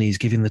 Generous, isn't he? He's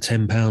giving the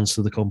 £10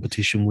 to the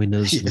competition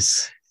winners.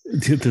 Yes.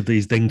 That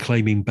he's then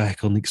claiming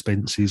back on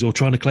expenses, or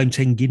trying to claim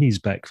 10 guineas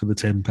back for the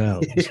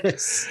 £10.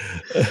 Yes.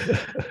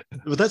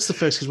 But that's the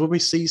first, because when we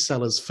see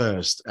Sellers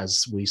first,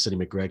 as we see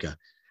McGregor,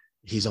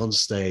 he's on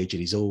stage and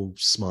he's all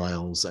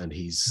smiles, and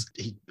he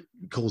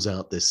calls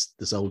out this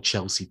old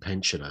Chelsea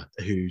pensioner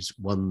who's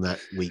won that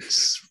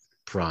week's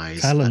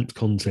prize talent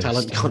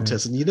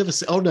contest, and you never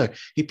see. Oh no,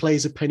 he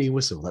plays a penny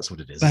whistle. That's what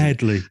it is.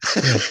 Badly.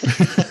 Yeah.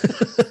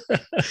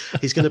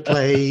 He's going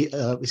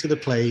to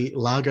play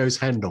Largo's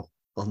Handle.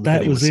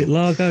 That was it,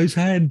 Largo's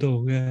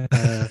Handle, yeah.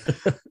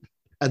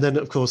 And then,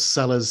 of course,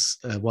 Sellers,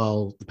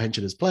 while the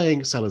pensioner's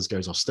playing, Sellers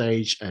goes off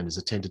stage and is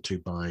attended to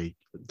by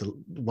the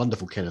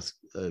wonderful Kenneth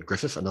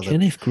Griffith, another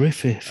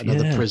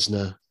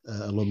Prisoner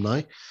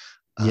alumni.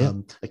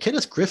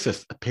 Kenneth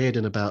Griffith appeared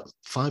in about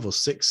 5 or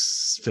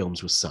 6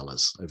 films with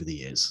Sellers over the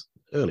years.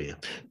 Earlier,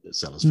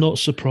 Sellers. Not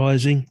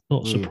surprising.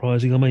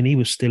 I mean, he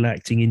was still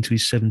acting into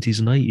his 70s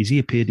and 80s. He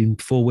appeared in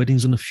 4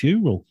 Weddings and a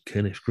Funeral,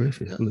 Kenneth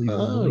Griffith.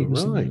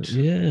 Right.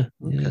 Yeah.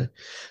 Okay. Yeah.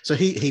 So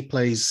he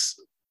plays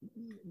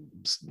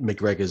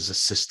McGregor's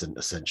assistant,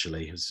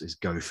 essentially, his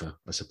gopher,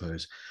 I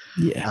suppose.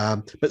 Yeah.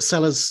 But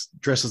Sellers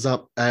dresses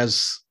up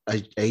as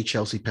a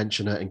Chelsea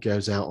pensioner and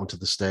goes out onto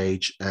the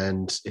stage,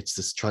 and it's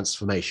this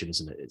transformation,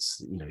 isn't it?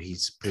 It's,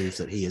 he's proved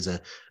that he is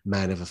a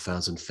man of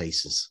 1,000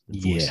 faces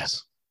and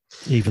voices. Yeah.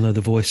 Even though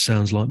the voice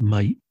sounds like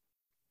Mate.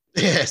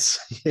 Yes.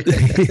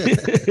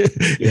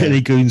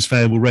 Any Goons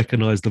fan will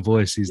recognise the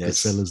voices that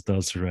Sellers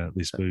does throughout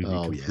this movie.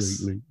 Oh,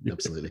 completely. Yes,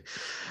 absolutely.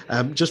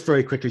 Just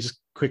very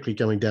quickly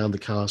going down the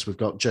cast, we've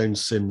got Joan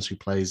Sims, who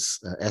plays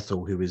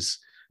Ethel, who is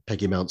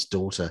Peggy Mount's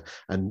daughter.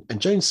 And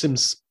Joan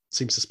Sims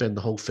seems to spend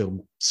the whole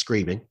film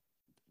screaming.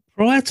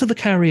 Prior to the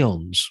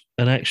carry-ons,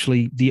 and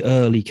actually the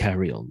early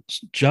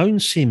carry-ons,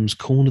 Joan Sims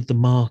cornered the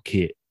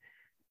market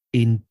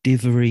in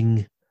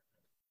dithering,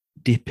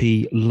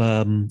 dippy,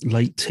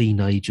 late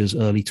teenagers,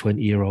 early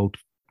 20-year-old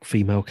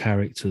female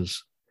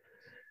characters.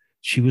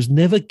 She was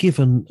never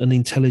given an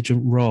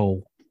intelligent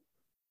role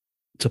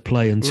to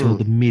play until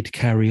the mid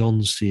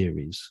Carry-On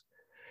series.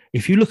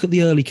 If you look at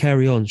the early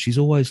Carry-On, she's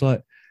always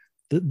like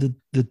the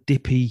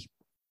dippy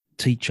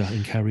teacher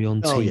in Carry On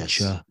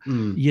teacher.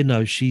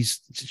 She's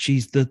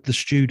the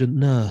student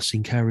nurse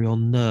in Carry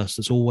On nurse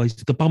that's always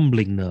the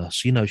bumbling nurse.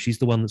 She's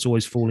the one that's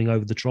always falling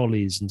over the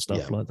trolleys and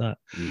stuff like that.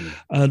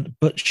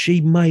 But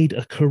she made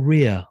a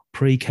career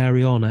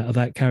pre-Carry On out of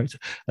that character,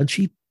 and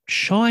she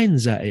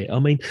shines at it. I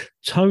mean,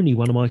 Tony,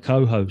 one of my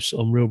co-hosts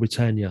on Real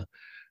Britannia,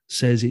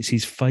 says it's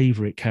his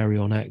favourite Carry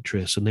On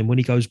actress. And then when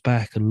he goes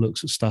back and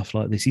looks at stuff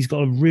like this, he's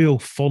got a real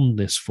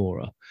fondness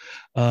for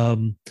her.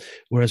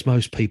 Whereas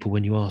most people,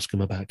 when you ask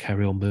them about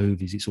Carry On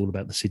movies, it's all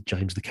about the Sid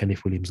James, the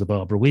Kenneth Williams, the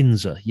Barbara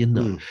Windsor,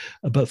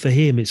 But for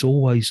him, it's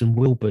always and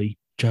will be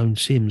Joan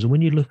Sims. And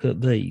when you look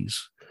at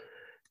these,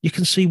 you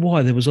can see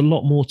why there was a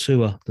lot more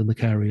to her than the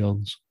Carry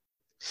Ons.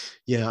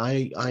 Yeah,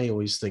 I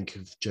always think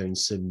of Joan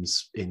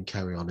Sims in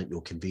Carry On at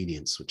Your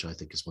Convenience, which I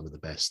think is one of the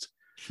best.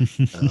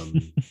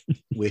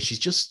 Where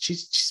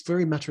she's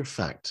very matter of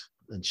fact,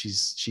 and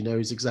she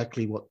knows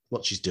exactly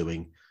what she's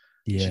doing.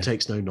 Yeah. She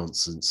takes no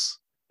nonsense,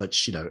 but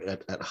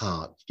at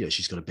heart,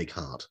 she's got a big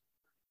heart.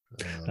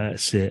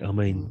 That's it. I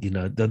mean,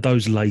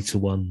 those later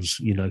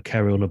ones,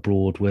 Carry On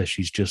Abroad, where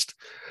she's just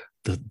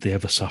the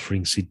ever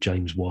suffering Sid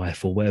James'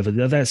 wife or whatever.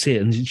 That's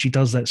it, and she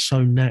does that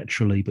so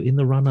naturally. But in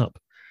the run up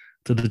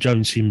to the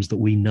Joan Sims that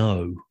we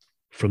know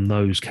from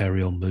those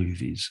Carry On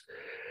movies,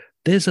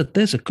 there's a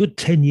good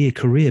 10-year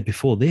career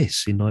before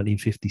this in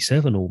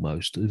 1957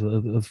 almost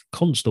of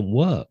constant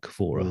work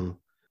for her.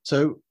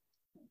 So,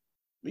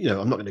 we're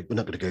not going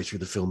to go through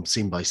the film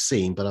scene by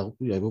scene, but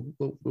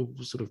we'll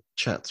sort of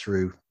chat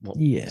through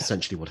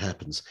essentially what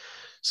happens.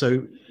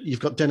 So you've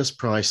got Dennis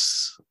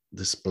Price,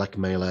 this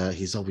blackmailer.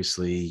 He's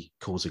obviously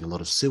causing a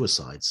lot of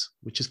suicides,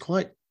 which is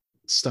quite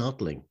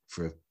startling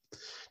for a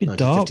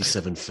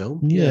 1957 film.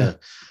 Yeah.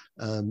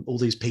 All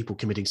these people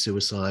committing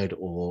suicide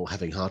or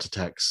having heart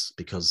attacks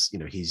because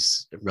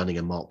he's running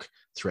amok,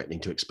 threatening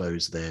to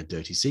expose their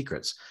dirty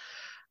secrets.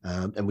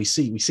 And we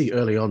see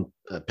early on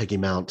Peggy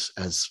Mount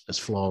as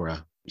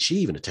Flora. She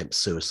even attempts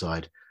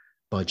suicide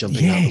by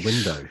jumping out the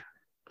window.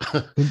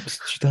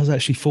 She does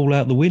actually fall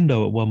out the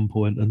window at one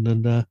point and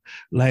then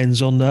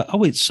lands on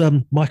it's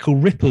Michael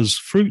Ripper's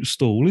fruit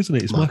stall, isn't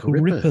it? It's Michael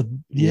Ripper.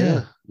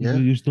 Yeah.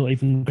 Who's not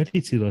even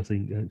credited, I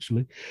think,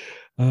 actually.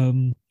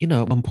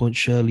 At one point,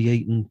 Shirley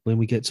Eaton, when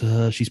we get to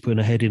her, she's putting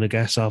her head in a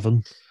gas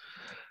oven.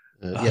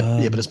 But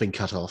it's been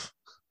cut off.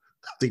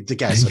 The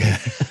gas.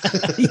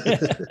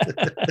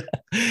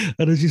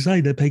 And as you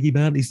say, that Peggy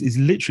Mount is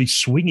literally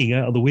swinging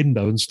out of the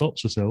window and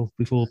stops herself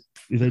before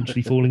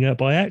eventually falling out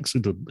by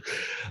accident.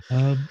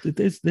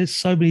 There's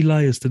so many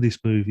layers to this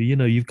movie.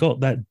 You've got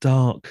that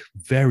dark,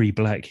 very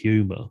black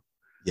humour.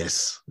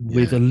 Yes.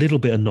 With a little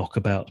bit of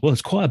knockabout. Well,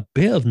 it's quite a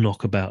bit of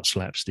knockabout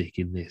slapstick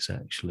in this,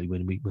 actually,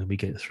 when we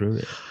get through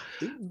it.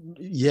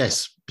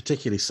 Yes,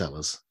 particularly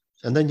Sellers.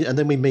 And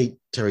then we meet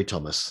Terry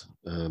Thomas,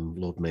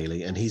 Lord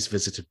Mailey, and he's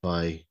visited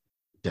by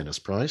Dennis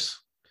Price.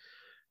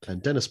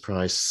 And Dennis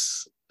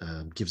Price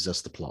gives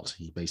us the plot.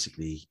 He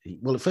basically,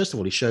 first of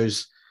all, he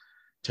shows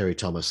Terry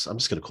Thomas. I'm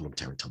just going to call him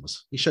Terry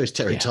Thomas. He shows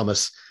Terry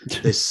Thomas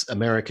this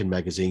American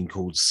magazine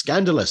called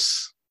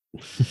Scandalous.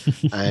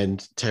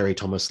 And Terry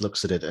Thomas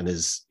looks at it and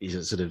he's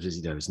sort of,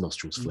 his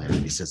nostrils flare,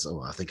 and he says,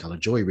 "Oh, I think I'll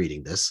enjoy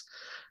reading this."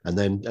 And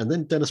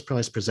then Dennis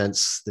Price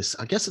presents this.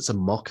 I guess it's a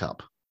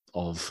mock-up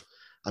of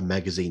a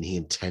magazine he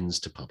intends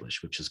to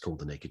publish, which is called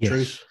The Naked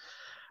Truth.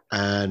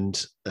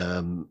 And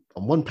on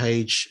one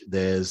page,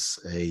 there's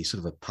a sort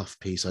of a puff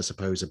piece, I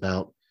suppose,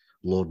 about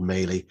Lord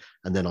Mailey.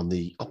 And then on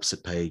the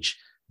opposite page,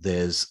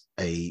 there's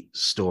a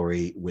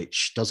story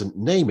which doesn't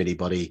name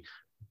anybody,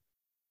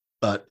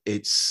 but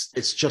it's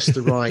just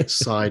the right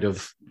side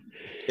of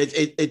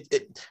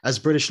it. As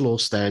British law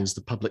stands,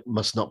 the public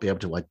must not be able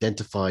to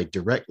identify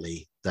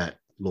directly that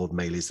Lord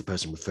Mailey is the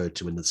person referred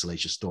to in the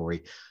salacious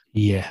story.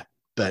 Yeah.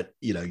 But,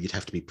 you'd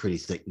have to be pretty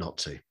thick not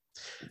to.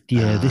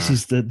 Yeah,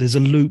 there's a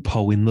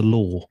loophole in the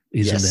law,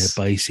 isn't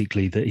there,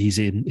 basically, that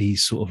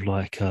he's sort of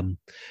like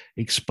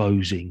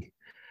exposing.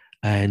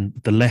 And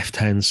the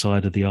left-hand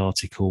side of the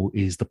article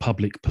is the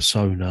public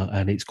persona,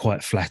 and it's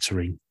quite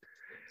flattering.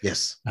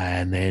 Yes.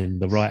 And then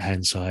the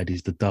right-hand side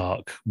is the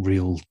dark,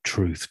 real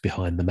truth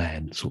behind the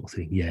man, sort of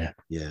thing. Yeah.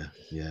 Yeah.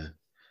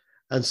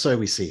 And so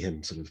we see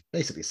him sort of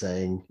basically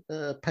saying,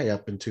 pay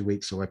up in 2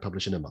 weeks or I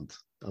publish in a month.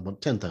 I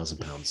want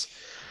 £10,000.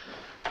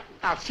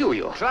 I'll sue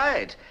you.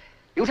 Right.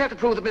 You'd have to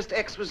prove that Mr.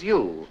 X was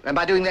you. And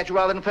by doing that, you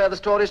rather infer the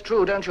story is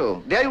true, don't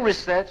you? Dare you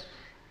risk that?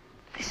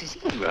 This is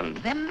England.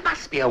 There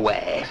must be a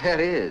way.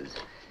 There is.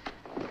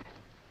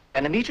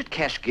 An immediate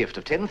cash gift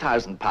of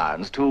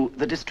 £10,000 to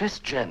the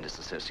Distressed Journalists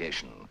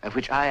Association, of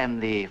which I am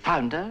the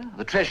founder,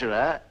 the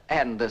treasurer,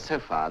 and so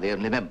far the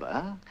only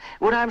member,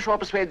 would, I'm sure,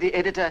 persuade the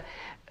editor,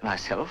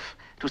 myself,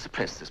 to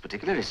suppress this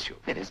particular issue.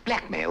 It is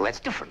blackmail.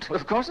 That's different. Well,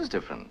 of course it's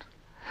different.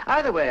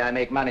 Either way, I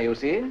make money, you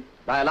see,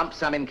 by a lump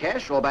sum in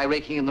cash or by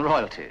raking in the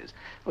royalties.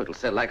 Oh, it'll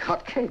sell like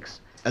hot cakes.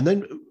 And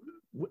then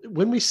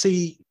when we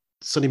see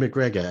Sonny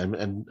McGregor,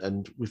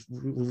 and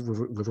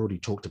we've already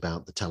talked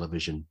about the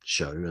television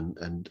show,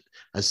 and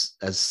as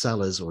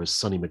Sellers or as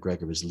Sonny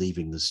McGregor is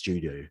leaving the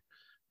studio,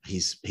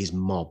 he's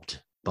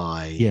mobbed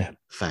by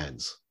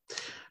fans,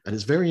 and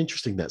it's very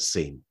interesting, that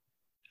scene.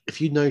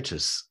 If you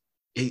notice,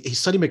 he's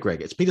Sonny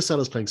McGregor. It's Peter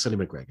Sellers playing Sonny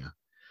McGregor.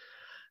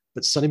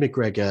 But Sonny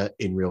McGregor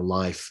in real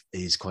life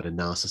is quite a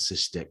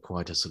narcissistic,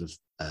 quite a sort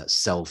of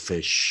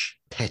selfish,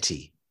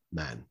 petty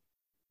man,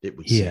 it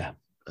would seem,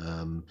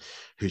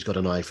 who's got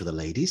an eye for the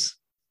ladies.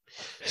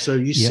 So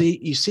you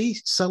see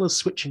Sellers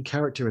switching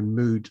character and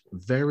mood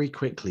very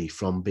quickly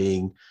from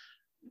being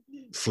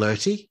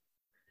flirty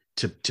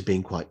to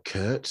being quite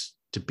curt,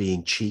 to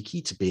being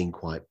cheeky, to being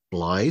quite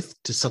blithe,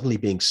 to suddenly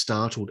being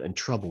startled and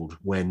troubled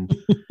when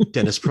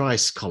Dennis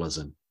Price collars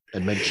him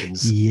and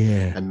mentions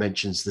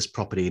this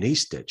property in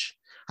Eastditch.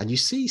 And you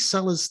see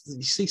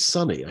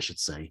Sonny, I should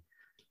say,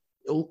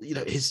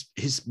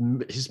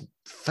 his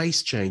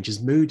face change,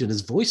 his mood, and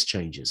his voice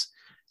changes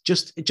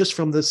just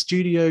from the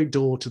studio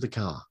door to the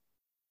car.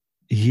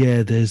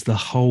 Yeah, there's the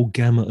whole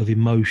gamut of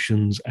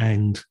emotions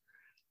and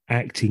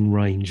acting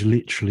range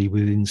literally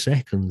within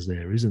seconds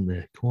there, isn't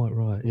there? Quite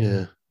right.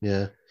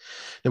 Yeah.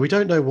 Now, we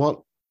don't know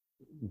what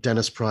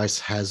Dennis Price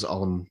has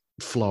on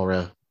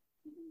Flora.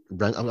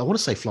 I want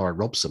to say Flora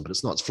Robson, but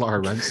it's not. It's Flora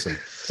Ransom.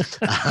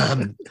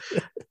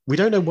 We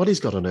don't know what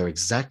he's got on her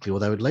exactly,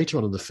 although later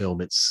on in the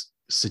film it's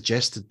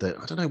suggested that,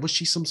 I don't know, was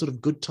she some sort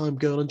of good time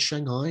girl in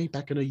Shanghai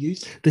back in her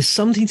youth? There's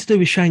something to do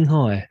with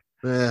Shanghai.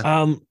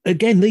 Yeah.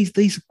 Again,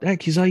 these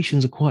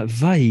accusations are quite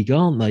vague,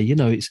 aren't they?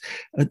 It's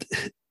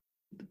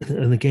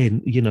and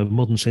again,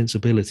 modern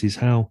sensibilities.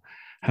 How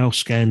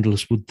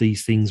scandalous would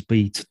these things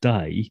be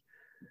today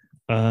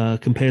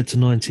compared to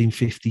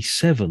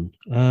 1957?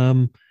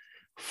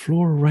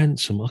 Flora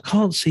Ransom, I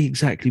can't see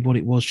exactly what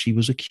it was she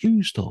was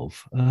accused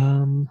of.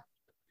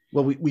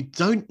 Well, we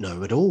don't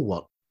know at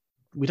all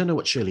we don't know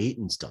what Shirley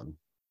Eaton's done.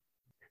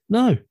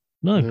 No.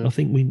 Yeah. I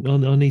think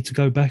I need to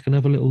go back and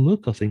have a little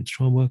look, I think, to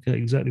try and work out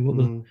exactly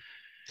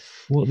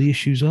what the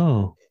issues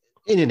are.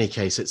 In any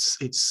case,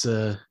 it's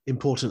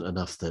important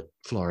enough that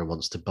Flora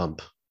wants to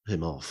bump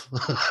him off.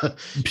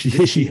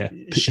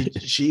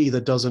 She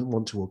either doesn't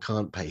want to or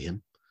can't pay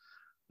him.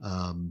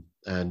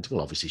 And,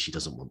 well, obviously she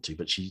doesn't want to,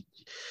 but she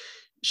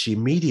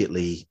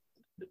immediately,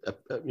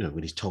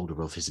 when he's told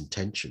her of his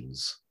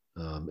intentions,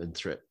 and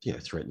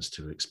threatens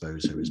to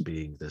expose her as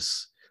being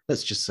this,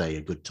 let's just say,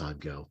 a good time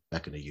girl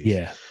back in her youth.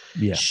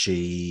 Yeah.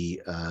 She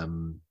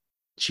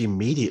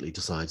immediately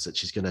decides that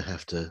she's going to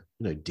have to,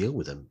 deal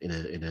with him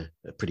in a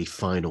pretty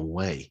final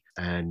way.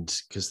 And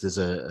because there's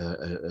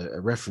a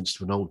reference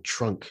to an old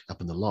trunk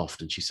up in the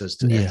loft, and she says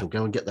to Ethel,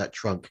 "Go and get that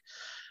trunk."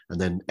 And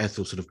then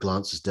Ethel sort of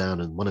glances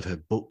down, and one of her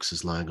books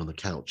is lying on the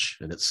couch,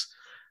 and it's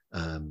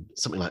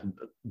something like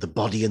 "The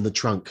Body in the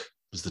Trunk"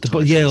 was the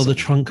title. Or the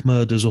Trunk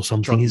Murders or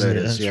something, Trunk isn't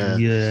Murders, it?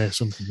 yeah,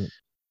 Something.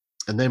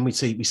 And then we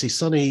see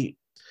Sonny.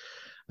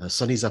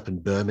 Sonny's up in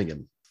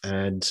Birmingham,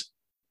 and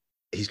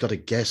he's got a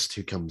guest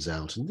who comes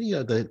out, and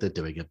they're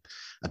doing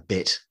a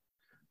bit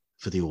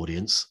for the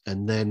audience,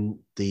 and then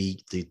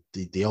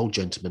the old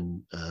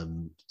gentleman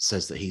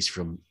says that he's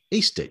from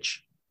Eastditch,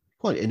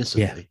 quite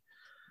innocently.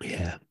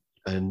 Yeah.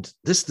 And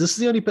this is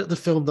the only bit of the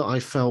film that I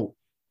felt,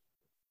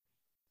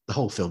 the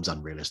whole film's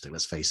unrealistic,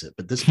 let's face it,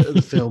 but this bit of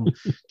the film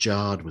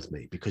jarred with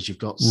me, because you've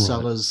got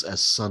Sellers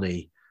as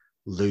Sonny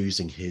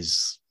losing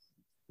his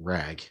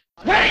rag.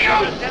 Will you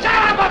shut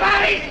up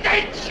about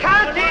Eastditch?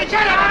 Can't you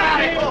shut up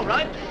about it? All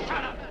right.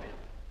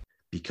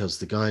 Because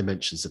the guy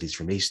mentions that he's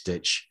from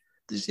Eastditch.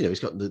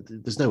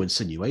 There's no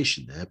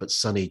insinuation there, but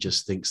Sonny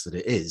just thinks that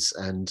it is,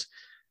 and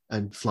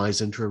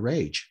flies into a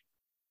rage.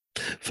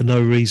 For no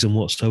reason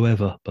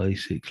whatsoever,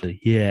 basically.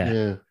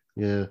 Yeah.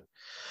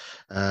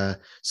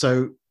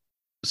 So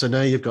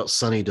now you've got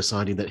Sonny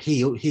deciding that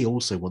he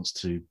also wants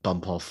to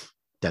bump off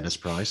Dennis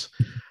Price.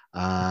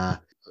 I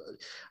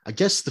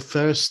guess the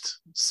first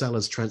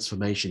Sellers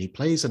transformation, he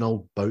plays an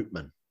old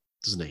boatman,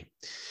 doesn't he?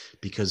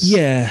 Because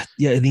the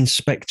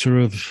inspector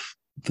of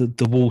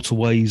the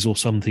waterways or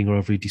something or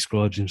other he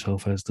describes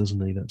himself as,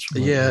 doesn't he? That's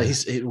right. Yeah, he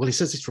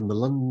says he's from the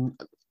London.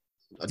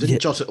 I didn't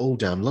jot it all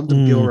down.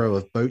 London Bureau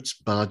of Boats,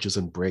 Barges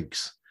and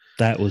Brigs.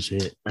 That was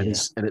it. And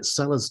it's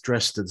Sellers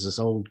dressed as this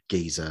old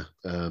geezer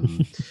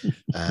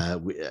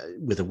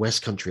with a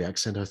West Country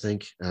accent, I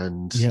think.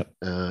 And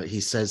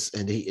he says,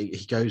 and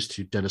he goes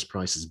to Dennis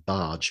Price's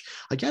barge.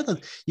 I gather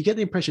you get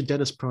the impression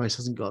Dennis Price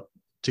hasn't got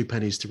two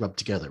pennies to rub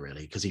together,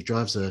 really, because he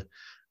drives a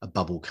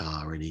bubble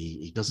car, and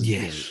he doesn't.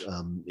 Yes.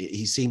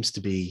 He seems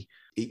to be.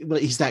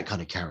 He's that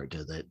kind of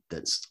character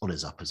that's on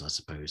his uppers, I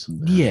suppose.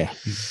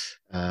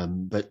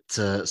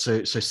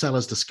 So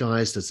Sellers,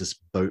 disguised as this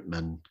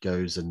boatman,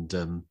 goes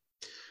and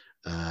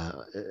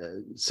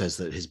says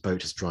that his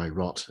boat has dry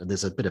rot, and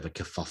there's a bit of a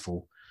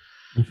kerfuffle.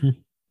 Mm-hmm.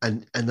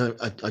 And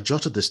I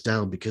jotted this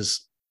down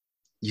because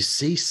you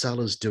see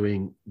Sellers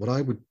doing what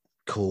I would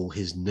call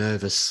his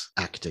nervous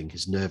acting,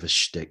 his nervous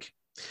shtick.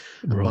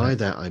 And by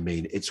that I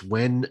mean it's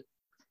when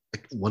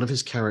one of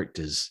his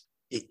characters,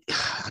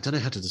 I don't know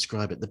how to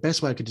describe it. The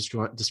best way I could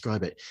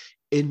describe it,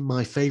 in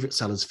my favorite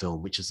Sellers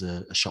film, which is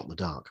a Shot in the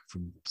Dark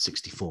from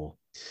 '64,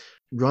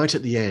 right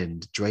at the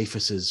end,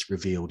 Dreyfus is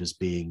revealed as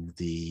being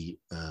the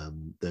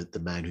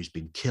man who's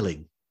been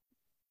killing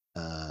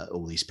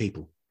all these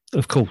people.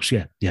 Of course,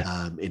 yeah.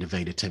 In a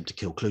vain attempt to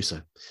kill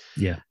Clouseau.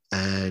 Yeah.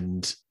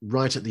 And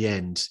right at the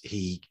end,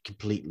 he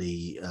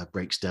completely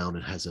breaks down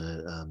and has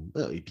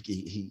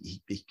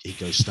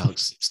he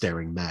starts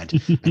staring mad,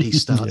 and he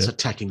starts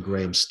attacking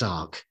Graham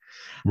Stark.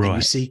 Right. And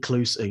you see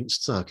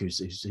Stark, who's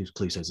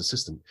Clouseau's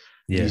assistant.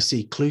 Yeah. And you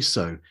see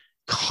Clouseau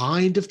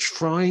kind of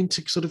trying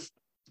to sort of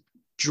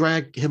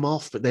drag him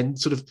off, but then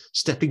sort of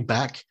stepping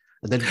back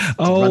and then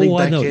running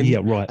back in,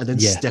 and then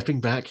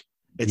stepping back.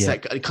 It's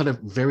that kind of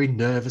very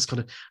nervous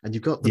kind of, and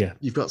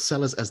you've got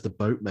Sellers as the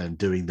boatman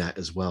doing that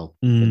as well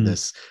in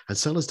this, and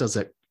Sellers does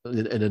that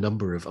in a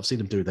number of. I've seen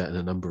him do that in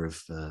a number of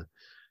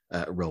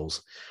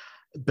roles.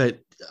 But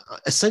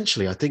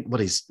essentially, I think what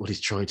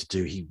he's trying to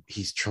do,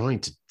 he's trying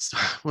to,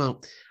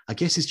 well, I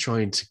guess he's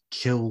trying to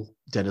kill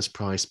Dennis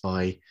Price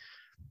by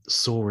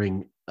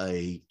sawing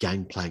a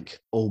gangplank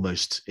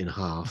almost in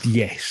half.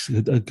 Yes,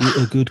 a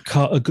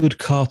good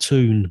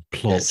cartoon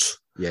plot.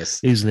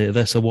 Yes, isn't it?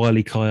 That's a Wile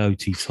E.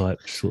 Coyote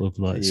type sort of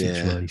like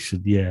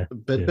situation. Yeah,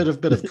 but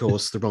of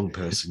course, the wrong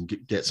person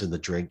gets in the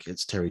drink.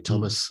 It's Terry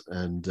Thomas,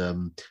 and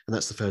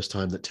that's the first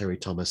time that Terry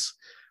Thomas,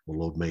 or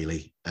Lord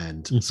Mailey,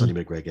 and Sonny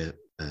McGregor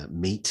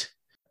meet.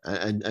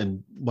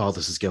 And while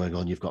this is going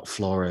on, you've got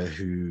Flora,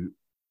 who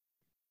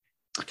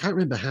I can't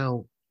remember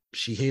how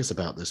she hears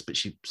about this, but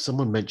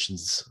someone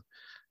mentions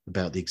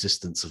about the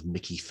existence of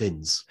Mickey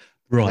Finns.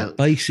 Right. Now,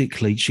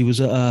 basically, she was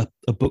at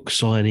a book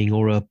signing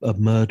or a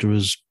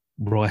murderers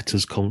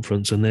writers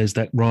conference, and there's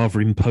that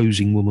rather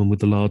imposing woman with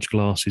the large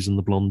glasses and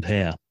the blonde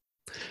hair.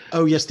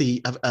 Oh yes,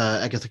 the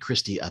Agatha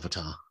Christie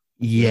avatar.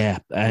 Yeah,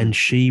 and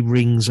she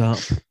rings up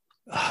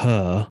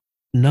her.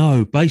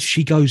 No,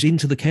 she goes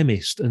into the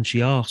chemist and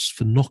she asks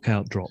for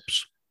knockout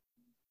drops.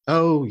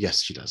 Oh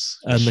yes, she does.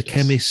 And the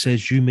chemist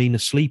says, "You mean a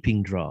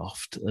sleeping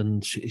draft?"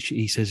 And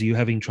he says, "Are you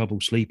having trouble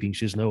sleeping?"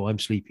 She says, "No, I'm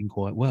sleeping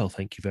quite well,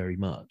 thank you very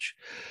much."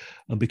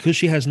 And because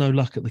she has no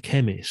luck at the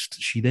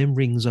chemist, she then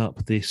rings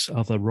up this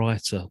other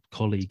writer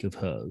colleague of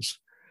hers.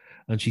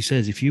 And she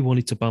says, "If you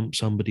wanted to bump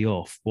somebody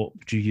off, what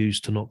would you use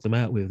to knock them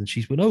out with?" And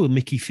she's, "Well, a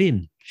Mickey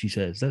Finn," she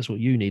says. "That's what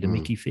you need, a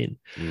Mickey Finn."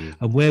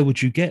 And where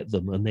would you get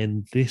them? And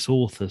then this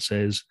author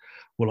says,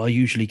 "Well, I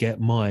usually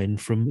get mine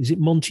from," is it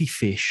Monty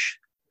Fish?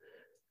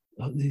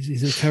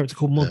 Is there a character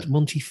called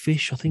Monty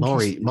Fish? I think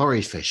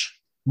Maury Fish.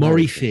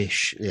 Maury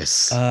Fish.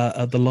 Yes.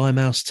 At the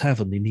Limehouse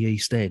Tavern in the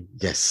East End.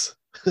 Yes.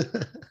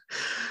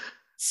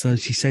 So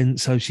she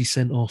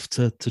sent off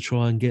to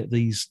try and get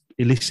these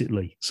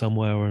illicitly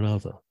somewhere or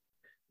another.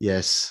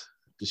 Yes.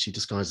 She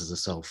disguises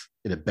herself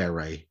in a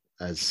beret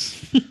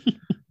as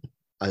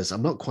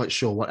I'm not quite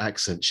sure what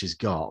accent she's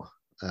got.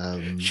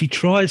 She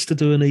tries to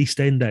do an East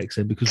End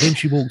accent because when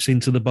she walks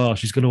into the bar,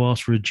 she's going to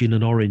ask for a gin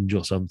and orange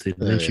or something.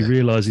 And then she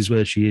realises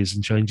where she is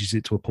and changes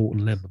it to a port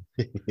and lemon.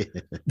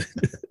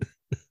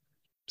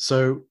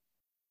 So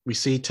we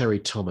see Terry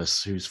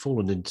Thomas, who's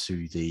fallen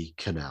into the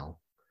canal.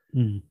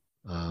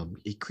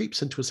 He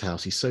creeps into his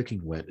house. He's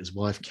soaking wet. His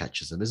wife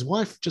catches him. His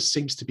wife just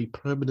seems to be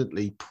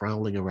permanently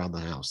prowling around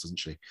the house, doesn't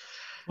she?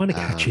 Trying to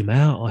catch him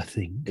out, I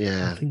think.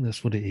 Yeah. I think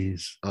that's what it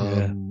is.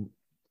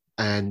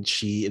 And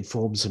she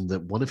informs him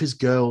that one of his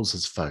girls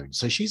has phoned.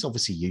 So she's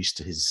obviously used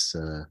to his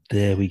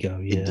there we go,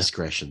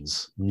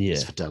 indiscretions,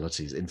 his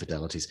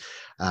infidelities.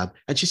 And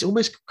she's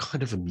almost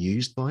kind of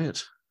amused by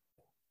it.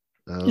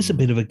 It's a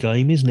bit of a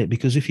game, isn't it?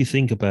 Because if you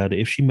think about it,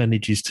 if she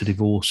manages to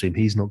divorce him,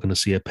 he's not going to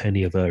see a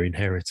penny of her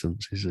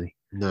inheritance, is he?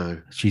 No.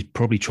 She's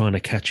probably trying to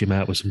catch him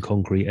out with some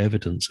concrete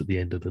evidence at the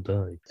end of the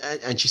day.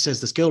 And she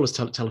says this girl has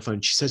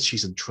telephoned. She says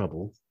she's in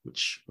trouble,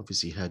 which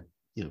obviously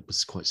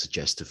was quite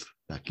suggestive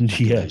back in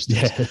those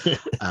days.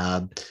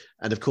 And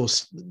of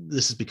course,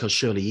 this is because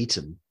Shirley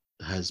Eaton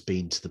has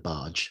been to the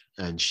barge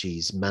and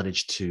she's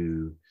managed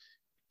to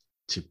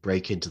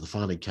break into the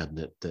filing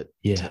cabinet that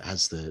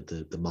has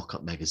the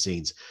mock-up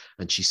magazines,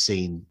 and she's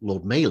seen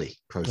Lord Mailey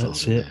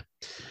profiled in there.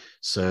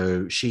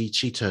 So she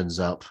turns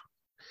up,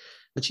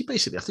 and she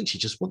basically, I think she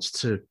just wants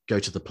to go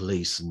to the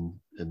police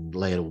and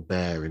lay it all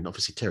bare. And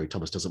obviously Terry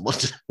Thomas doesn't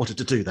wanted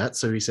to do that,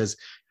 so he says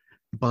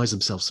he buys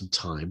himself some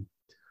time.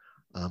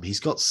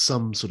 He's got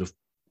some sort of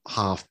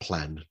half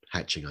plan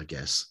hatching, I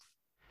guess.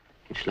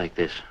 It's like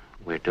this.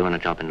 We're doing a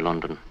job in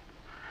London.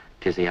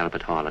 'Tis the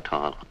Albert Hall at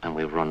all, and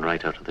we've run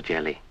right out of the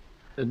jelly.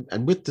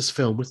 And with this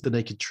film, with The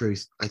Naked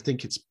Truth, I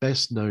think its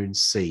best known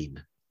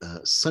scene,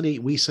 Sonny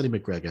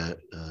McGregor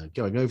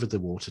going over the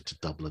water to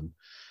Dublin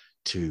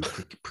to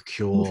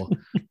procure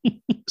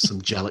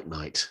some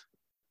gelignite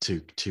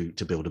to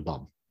build a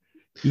bomb.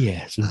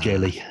 Yeah, some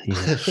jelly.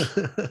 Yes.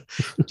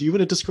 Do you want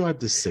to describe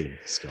this scene,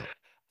 Scott?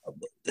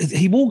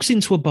 He walks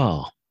into a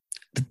bar.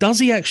 Does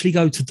he actually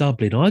go to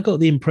Dublin? I got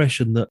the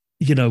impression that,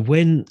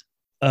 when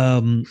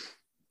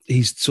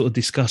he's sort of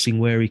discussing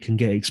where he can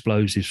get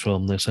explosives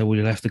from, they say, well,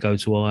 you'll have to go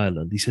to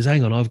Ireland. He says,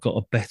 hang on, I've got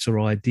a better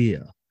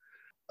idea.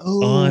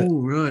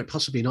 Oh, right.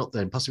 Possibly not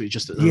then. Possibly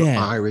just an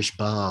Irish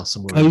bar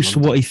somewhere. Close to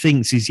what he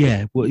thinks is,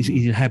 he's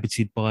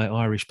inhabited by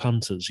Irish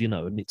punters,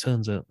 and it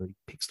turns out that he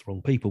picks the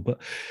wrong people.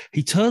 But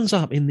he turns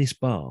up in this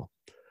bar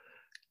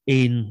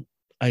in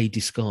a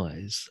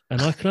disguise,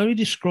 and I can only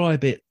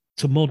describe it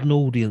to modern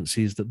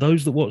audiences that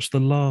those that watched the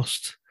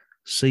last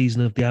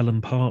season of the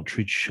Alan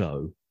Partridge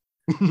Show,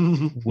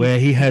 where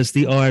he has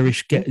the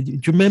Irish... Do you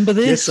remember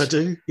this? Yes, I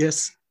do.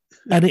 Yes.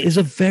 And it is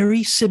a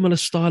very similar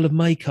style of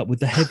makeup with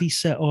the heavy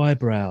set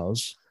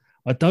eyebrows.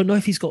 I don't know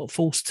if he's got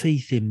false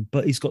teeth in,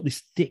 but he's got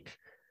this thick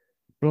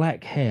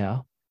black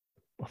hair.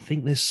 I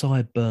think there's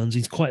sideburns.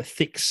 He's quite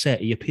thick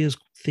set. He appears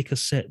thicker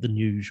set than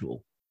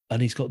usual.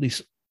 And he's got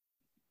this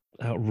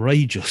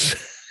outrageous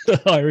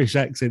Irish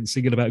accent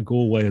singing about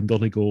Galway and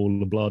Donegal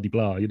and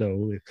blah-de-blah,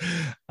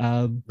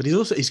 But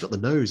he's got the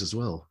nose as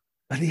well.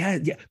 And he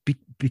had,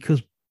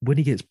 because when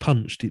he gets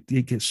punched,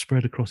 it gets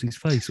spread across his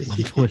face at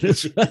one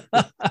point.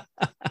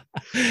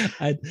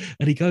 and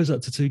he goes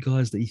up to two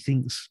guys that he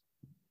thinks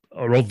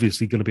are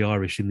obviously going to be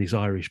Irish in this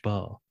Irish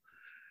bar.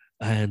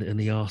 And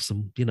he asks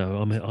them, you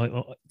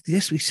know,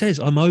 yes, he says,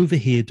 I'm over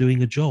here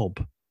doing a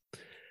job.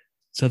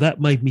 So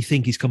that made me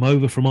think he's come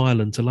over from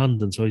Ireland to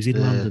London. So he's in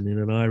London in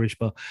an Irish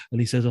bar.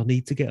 And he says, I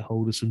need to get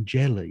hold of some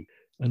jelly.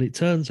 And it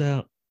turns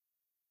out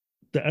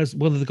that as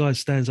one of the guys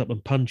stands up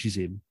and punches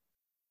him,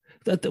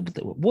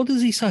 what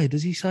does he say?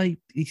 Does he say,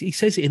 he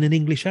says it in an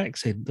English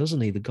accent,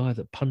 doesn't he? The guy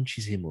that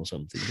punches him or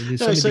something. There's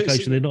some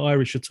indication they're not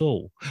Irish at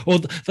all. Or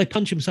they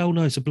punch him and say, oh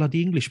no, it's a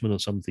bloody Englishman or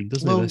something,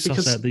 doesn't it? They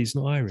suss out that he's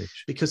not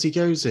Irish. Because he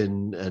goes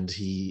in and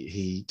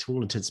he to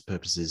all intents and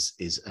purposes,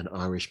 is an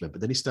Irishman, but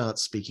then he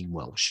starts speaking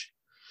Welsh.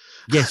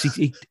 Yes,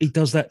 he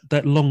does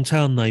that long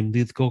town name,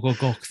 the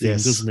Gogogok thing,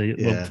 doesn't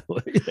he? At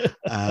one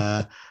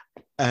point.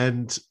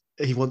 And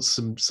he wants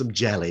some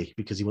jelly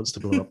because he wants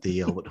to blow up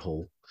the Albert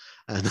Hall.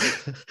 And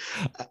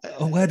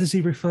where does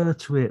he refer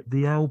to it?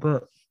 The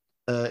Albert?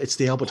 It's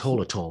the Albert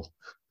Hall at all.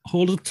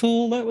 Hall at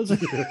all? That was it.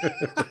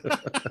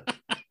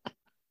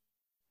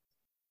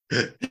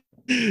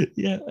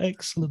 Yeah,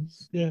 excellent.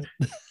 Yeah.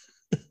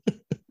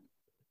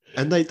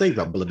 And they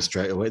rumble him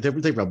straight away.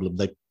 They rumble him.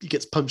 He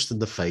gets punched in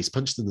the face,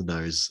 punched in the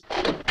nose.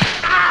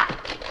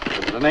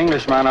 It's an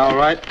Englishman, all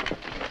right.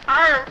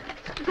 Oh,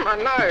 my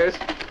nose.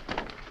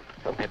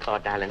 Oh, my poor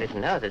darling, his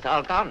nose is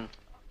all gone.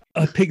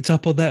 I picked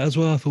up on that as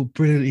well. I thought,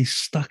 brilliant. He's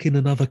stuck in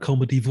another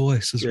comedy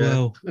voice as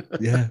well.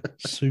 Yeah,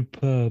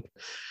 superb.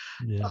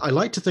 Yeah. I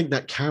like to think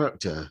that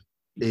character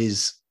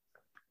is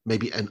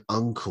maybe an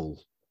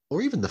uncle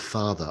or even the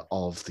father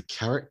of the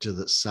character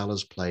that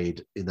Sellers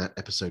played in that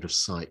episode of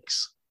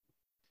Sykes.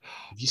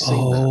 Have you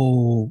seen that?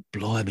 Oh,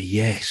 blimey,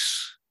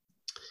 yes.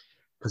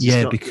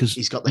 Because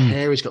he's got the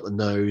hair, he's got the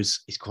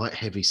nose, he's quite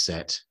heavy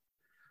set.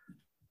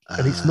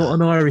 And it's not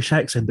an Irish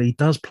accent, but he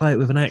does play it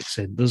with an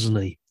accent, doesn't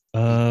he?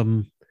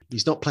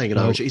 He's not playing an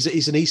Irish.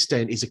 He's an East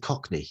End. He's a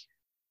Cockney.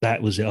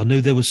 That was it. I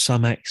knew there was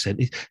some accent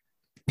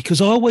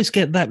because I always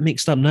get that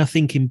mixed up. Now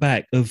thinking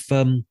back of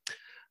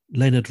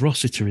Leonard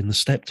Rossiter in the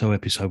Steptoe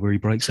episode where he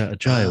breaks out of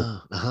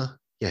jail.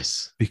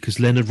 Yes. Because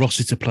Leonard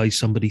Rossiter plays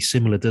somebody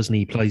similar, doesn't he?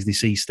 He plays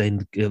this East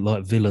End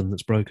like villain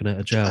that's broken out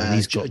of jail. And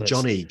he's got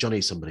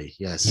Johnny somebody.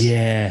 Yes.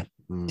 Yeah.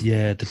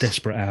 Yeah. The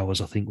Desperate Hours,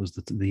 I think, was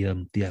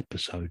the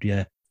episode.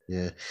 Yeah.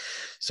 Yeah.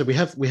 So we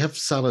have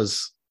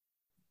Sellers.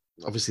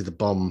 Obviously, the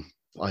bomb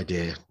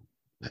idea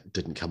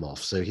didn't come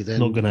off, so he then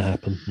not going to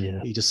happen.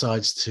 Yeah, he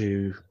decides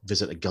to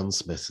visit a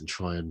gunsmith and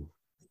try and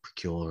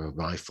procure a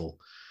rifle.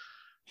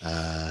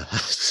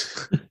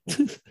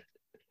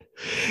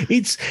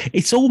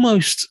 It's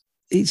almost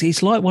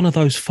it's like one of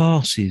those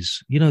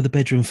farces, you know, the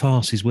bedroom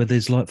farces where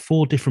there's like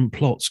 4 different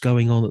plots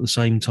going on at the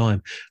same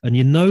time, and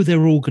you know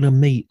they're all going to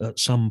meet at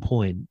some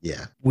point.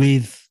 Yeah,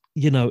 with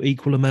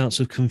equal amounts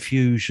of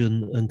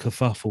confusion and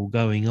kerfuffle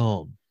going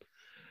on.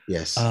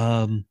 Yes.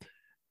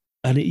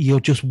 And you're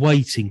just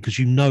waiting because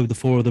the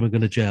 4 of them are going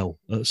to gel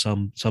at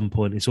some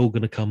point. It's all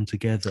going to come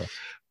together.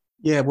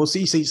 Yeah, well,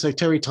 see, so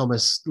Terry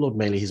Thomas, Lord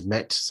Mailey has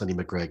met Sonny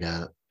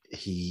McGregor.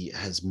 He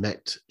has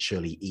met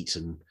Shirley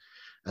Eaton.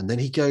 And then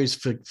he goes,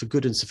 for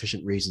good and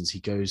sufficient reasons,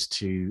 he goes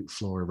to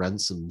Flora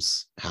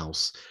Ransom's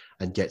house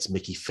and gets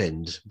Mickey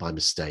Finned by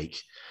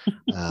mistake.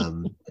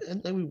 And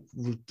then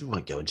we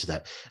won't go into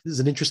that.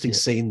 There's an interesting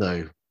scene,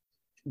 though,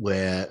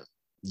 where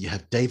you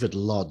have David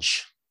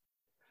Lodge.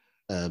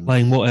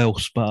 Playing what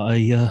else but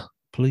a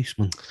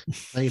policeman?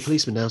 Playing a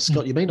policeman. Now,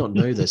 Scott, you may not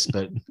know this,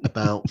 but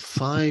about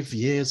 5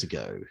 years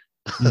ago,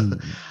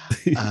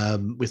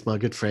 with my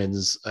good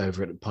friends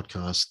over at the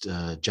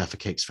podcast Jaffa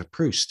Cakes for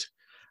Proust,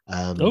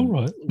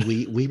 right.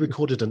 we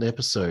recorded an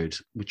episode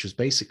which was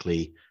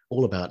basically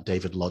all about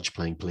David Lodge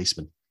playing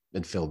policeman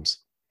in films.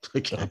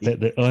 Okay.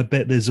 I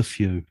bet there's a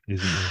few,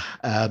 isn't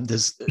there?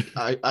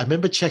 I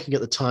remember checking at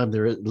the time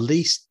there are at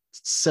least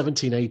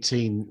 17,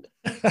 18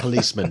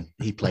 policemen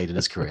he played in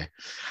his career.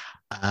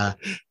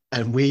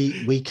 And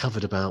we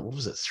covered about,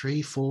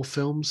 3-4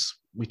 films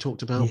we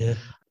talked about. Yeah.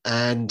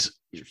 And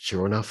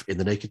sure enough, in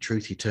The Naked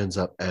Truth, he turns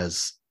up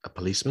as a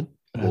policeman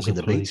walking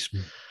the beat.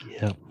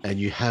 Yeah. And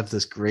you have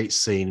this great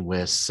scene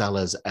where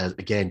Sellers,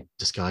 again,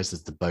 disguised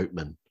as the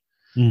boatman,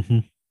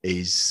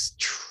 is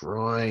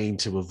trying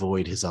to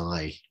avoid his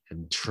eye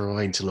and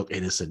trying to look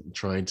innocent and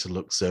trying to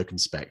look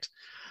circumspect.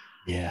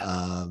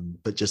 Yeah.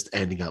 But just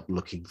ending up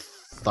looking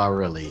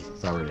thoroughly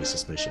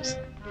suspicious.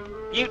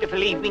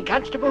 Beautiful evening,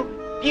 Constable.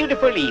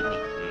 Beautiful evening.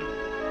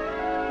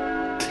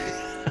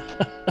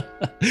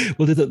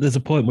 Well, there's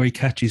a point where he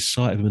catches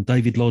sight of him and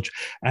David Lodge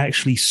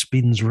actually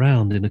spins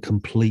round in a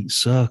complete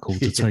circle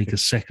to take a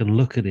second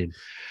look at him.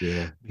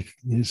 Yeah.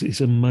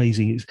 It's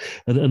amazing.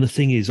 And the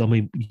thing is, I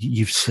mean,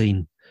 you've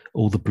seen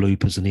all the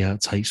bloopers and the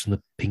outtakes from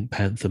the Pink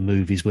Panther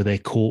movies where they're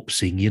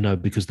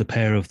corpsing, because the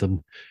pair of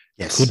them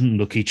couldn't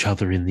look each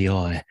other in the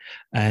eye.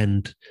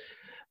 And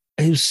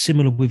it was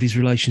similar with his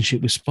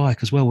relationship with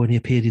Spike as well when he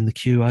appeared in the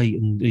Q8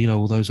 and,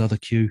 all those other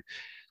Q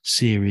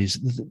series.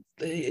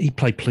 He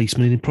played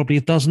policeman in probably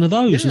a dozen of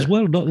those as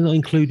well, not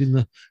including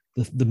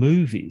the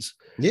movies.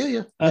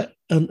 Yeah.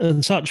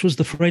 and such was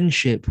the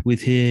friendship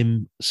with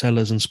him,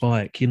 Sellers and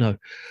Spike,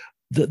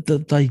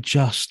 that they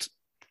just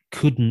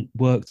couldn't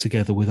work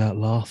together without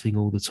laughing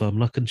all the time.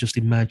 And I can just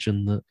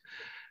imagine that,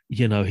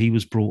 he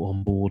was brought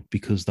on board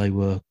because they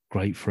were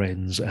great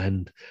friends.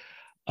 And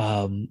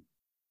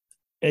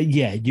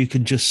you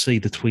can just see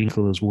the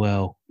twinkle as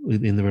well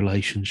in the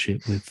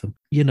relationship with them.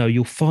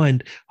 You'll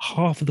find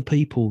half of the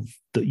people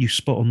that you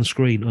spot on the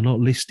screen are not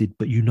listed,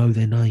 but you know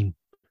their name.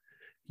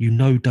 You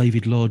know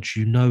David Lodge,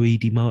 you know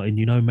Edie Martin,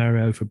 you know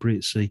Mario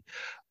Fabrizi.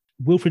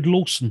 Wilfred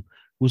Lawson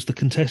was the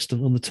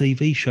contestant on the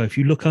TV show. If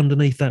you look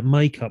underneath that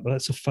makeup,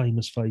 that's a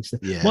famous face there.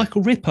 Yeah.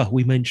 Michael Ripper,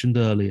 we mentioned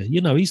earlier.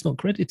 He's not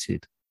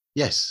credited.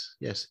 Yes.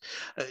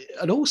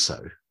 And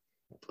also,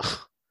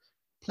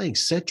 playing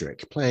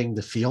Cedric, playing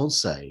the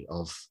fiancé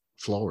of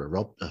Flora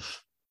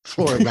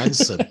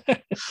Ransom,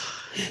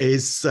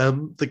 is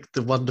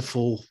the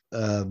wonderful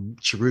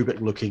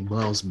cherubic-looking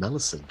Miles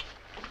Mellison.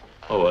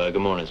 Oh,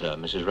 good morning, sir.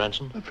 Mrs.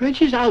 Ransom? I'm afraid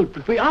she's out,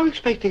 but we are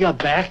expecting her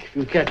back if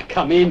you care to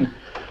come in.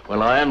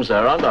 Well, I am,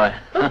 sir, aren't I?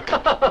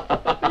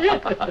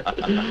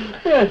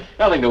 Yes.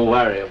 Nothing to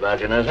worry about,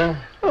 sir.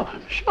 Oh,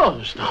 I'm sure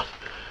there's not.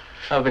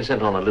 I've been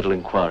sent on a little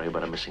inquiry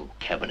about a missing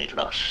cabinet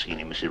last seen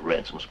in Mrs.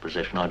 Ransom's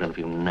possession. I don't know if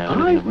you know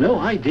anything I've no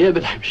idea,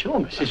 but I'm sure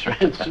Mrs.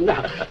 Ransom.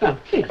 Now,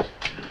 please.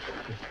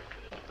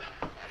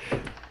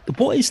 But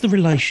what is the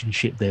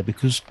relationship there?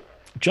 Because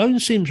Joan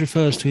Sims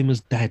refers to him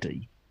as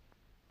Daddy.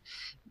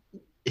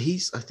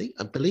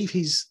 I believe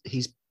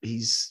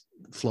he's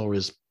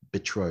Flora's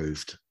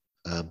betrothed,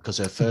 because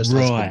her first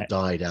husband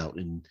died out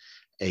in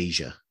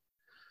Asia.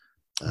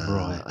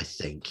 Right, I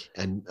think,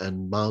 and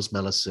Miles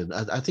Mellison.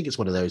 I think it's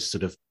one of those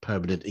sort of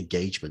permanent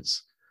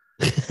engagements.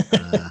 Because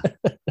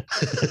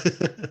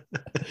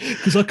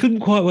I couldn't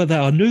quite work that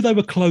out. I knew they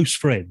were close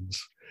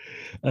friends,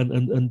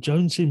 and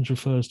Joan Sims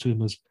refers to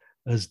him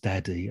as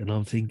Daddy, and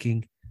I'm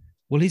thinking,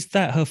 well, is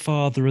that her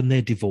father and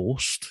they're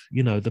divorced?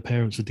 The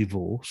parents are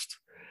divorced,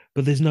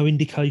 but there's no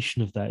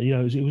indication of that.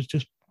 It was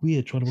just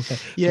weird trying to work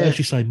out. Yeah, but as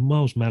you say,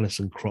 Miles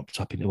Mellison cropped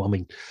up in it. I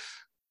mean,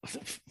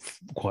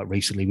 quite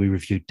recently we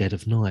reviewed Dead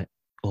of Night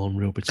on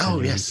Real Britannia.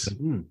 Oh yes,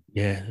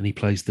 yeah, and he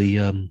plays the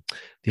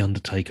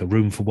Undertaker.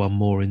 Room for one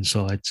more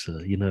inside,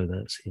 sir.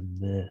 That's him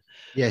there.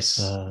 Yes.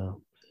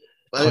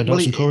 Kind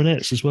Hearts and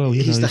Coronets as well.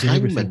 He's the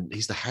hangman.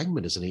 He's the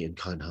hangman, isn't he? In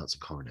Kind Hearts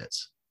and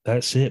Coronets.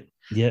 That's it.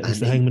 Yeah, he's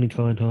the hangman in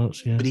Kind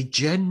Hearts. Yeah, but he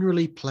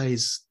generally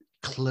plays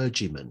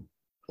clergymen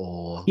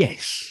or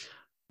yes.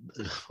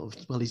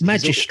 Well, he's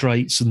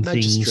magistrates and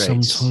things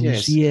sometimes.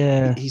 Yes.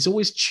 Yeah, he's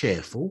always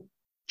cheerful.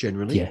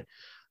 Generally, yeah.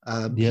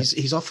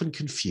 He's often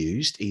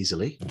confused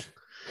easily.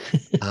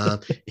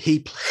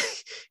 He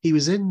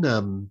was in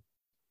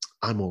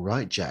I'm All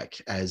Right, Jack,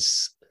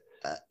 as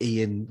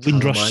Ian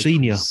Windrush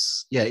Senior.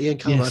 Yeah, Ian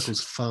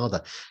Carmichael's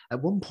father.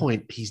 At one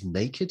point, he's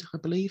naked, I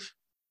believe.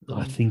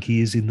 I think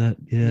he is in that.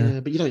 Yeah,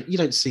 but you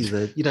don't see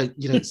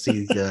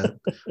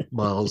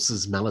Miles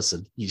as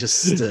Mellison. You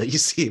just you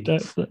see him.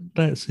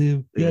 That's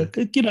him. Yeah.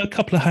 A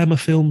couple of Hammer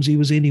films he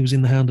was in. He was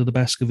in The Hound of the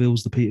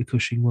Baskervilles, the Peter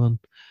Cushing one.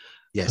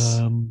 Yes.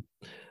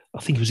 I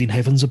think he was in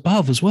Heavens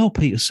Above as well,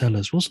 Peter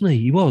Sellers, wasn't he?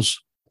 He was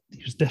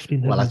definitely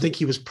in Well, I think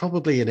he was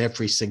probably in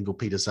every single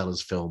Peter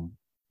Sellers film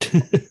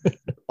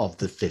of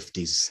the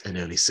 50s and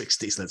early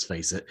 60s, let's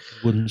face it.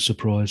 Wouldn't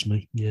surprise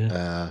me,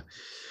 yeah.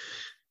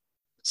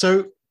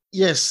 So,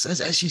 yes,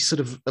 as you sort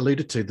of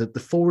alluded to, the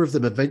four of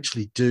them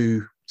eventually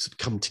do sort of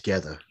come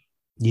together.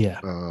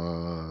 Yeah.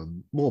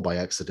 More by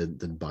accident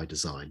than by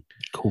design.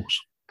 Of course.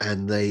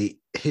 And they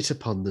hit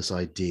upon this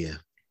idea,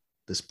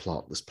 this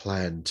plot, this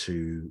plan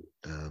to...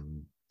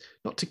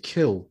 not to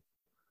kill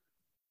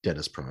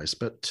Dennis Price,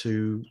 but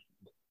to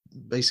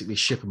basically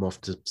ship him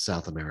off to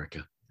South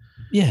America.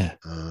 Yeah.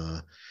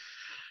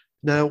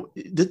 Now,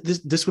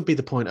 this would be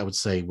the point, I would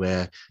say,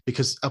 where,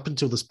 because up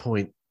until this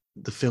point,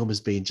 the film has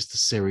been just a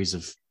series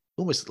of,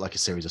 almost like a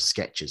series of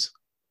sketches,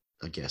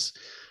 I guess.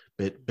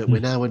 But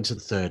we're now into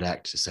the third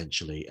act,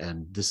 essentially,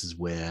 and this is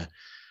where,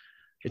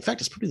 in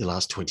fact, it's probably the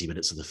last 20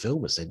 minutes of the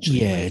film,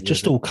 essentially. Yeah, it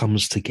just all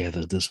comes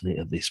together, doesn't it,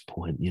 at this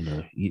point,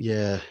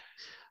 Yeah.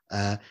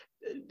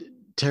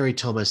 Terry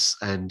Thomas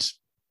and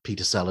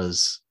Peter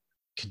Sellers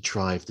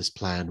contrive this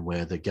plan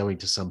where they're going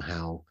to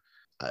somehow,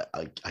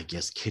 I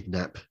guess,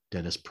 kidnap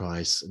Dennis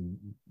Price and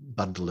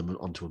bundle him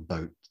onto a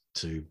boat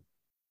to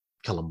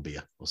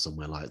Colombia or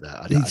somewhere like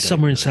that. It's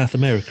somewhere in South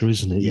America,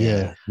 isn't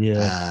it?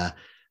 Yeah.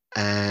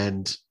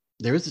 And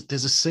there's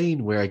a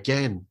scene where,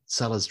 again,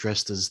 Sellers,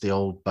 dressed as the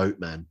old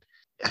boatman,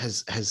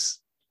 has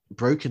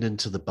broken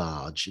into the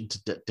barge, into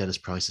Dennis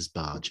Price's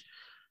barge.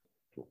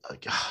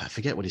 I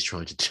forget what he's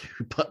trying to do,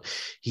 but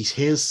he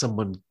hears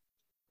someone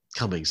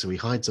coming, so he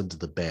hides under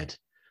the bed,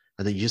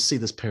 and then you just see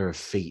this pair of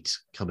feet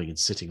coming and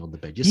sitting on the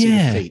bed. You see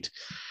the feet,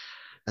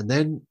 and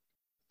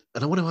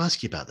I want to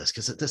ask you about this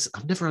because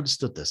I've never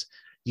understood this.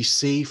 You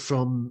see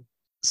from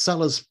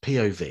Sellers'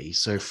 POV,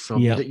 so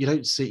from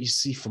you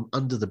see from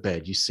under the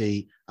bed, you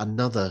see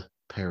another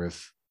pair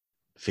of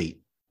feet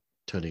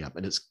turning up,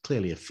 and it's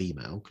clearly a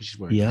female because she's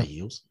wearing high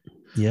heels.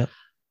 Yeah.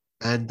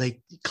 And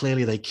they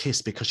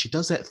kiss because she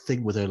does that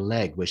thing with her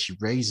leg where she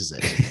raises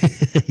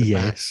it.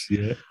 Yes,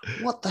 yeah.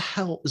 What the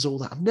hell is all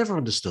that? I've never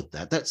understood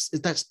that. That's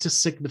to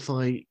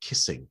signify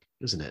kissing,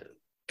 isn't it?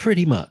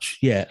 Pretty much,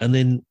 yeah. And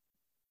then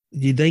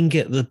you then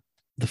get the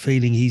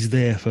feeling he's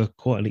there for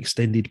quite an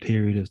extended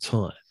period of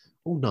time.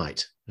 All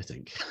night, I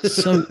think.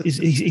 So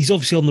he's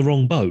obviously on the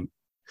wrong boat.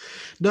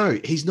 No,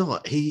 he's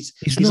not. He's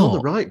not on the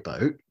right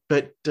boat,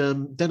 but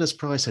Dennis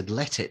Price had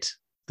let it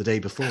the day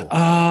before.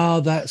 Ah,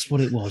 that's what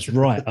it was.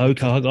 Right.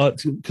 Okay.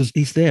 Because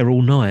he's there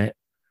all night,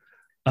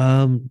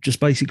 just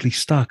basically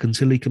stuck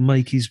until he can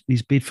make his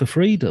bid for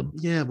freedom.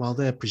 Yeah, while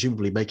they're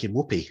presumably making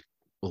whoopee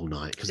all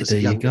night because it's There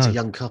you it's a go.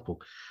 young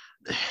couple.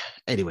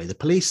 Anyway, the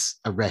police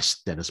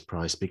arrest Dennis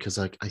Price because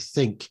I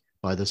think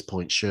by this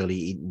point Shirley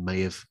Eaton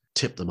may have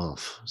tipped them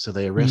off. So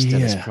they arrest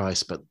Dennis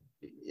Price,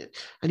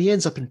 and he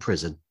ends up in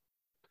prison.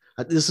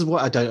 This is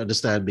what I don't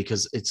understand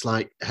because it's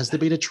like, has there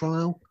been a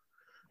trial?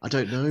 I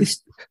don't know.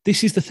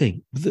 This is the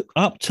thing.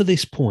 Up to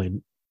this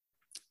point,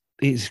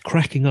 it's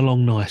cracking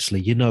along nicely.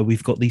 You know,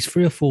 we've got these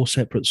 3 or 4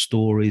 separate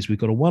stories. We've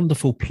got a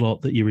wonderful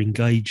plot that you're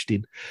engaged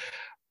in.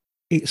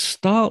 It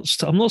starts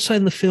to, I'm not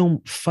saying the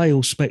film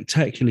fails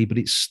spectacularly, but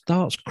it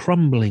starts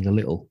crumbling a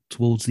little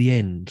towards the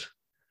end,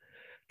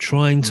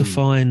 trying to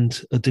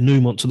find a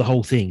denouement to the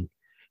whole thing.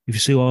 If you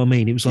see what I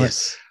mean, it was like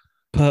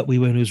Pertwee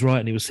when he was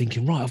writing, he was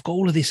thinking, right, I've got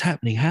all of this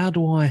happening. How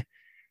do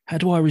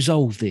I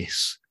resolve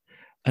this?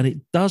 And it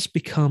does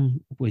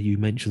become, well, you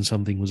mentioned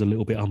something was a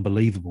little bit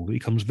unbelievable. It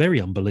becomes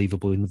very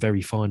unbelievable in the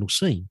very final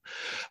scene.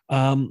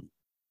 And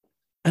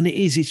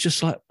it's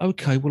just like,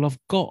 okay, well, I've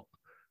got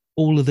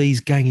all of these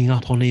ganging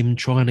up on him,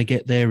 trying to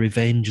get their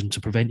revenge and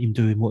to prevent him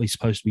doing what he's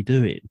supposed to be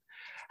doing.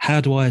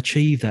 How do I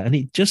achieve that? And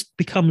it just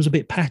becomes a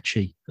bit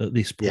patchy at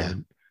this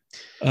point,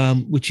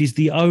 which is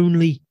the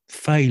only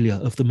failure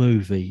of the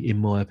movie, in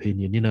my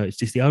opinion. You know, it's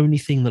just the only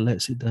thing that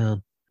lets it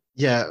down.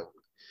 Yeah.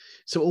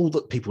 So all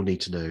that people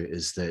need to know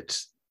is that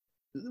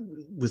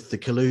with the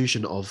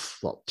collusion of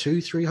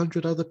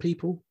 200-300 other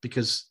people,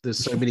 because there's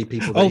so many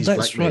people. That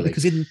That's right.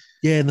 Because in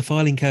the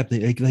filing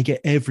cabinet, they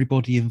get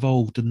everybody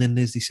involved, and then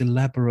there's this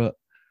elaborate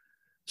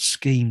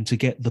scheme to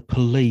get the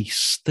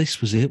police.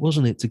 This was it,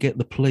 wasn't it? To get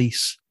the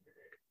police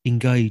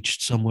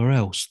engaged somewhere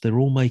else. They're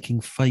all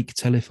making fake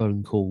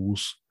telephone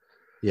calls.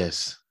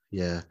 Yes.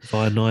 Yeah.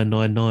 Via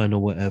 999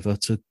 or whatever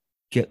to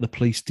get the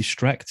police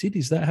distracted.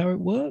 Is that how it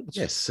works?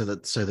 Yes. So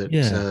that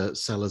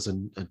Sellers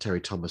and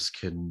Terry Thomas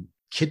can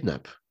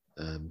kidnap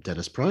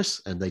Dennis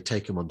Price, and they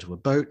take him onto a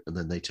boat, and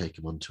then they take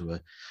him onto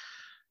a.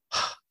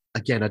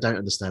 Again, I don't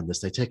understand this.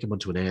 They take him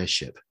onto an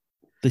airship.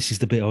 This is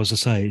the bit I was to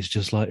say. It's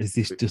just like, is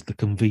this just the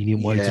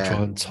convenient way to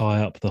try and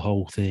tie up the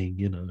whole thing?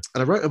 You know.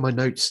 And I wrote in my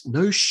notes,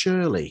 no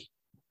Shirley.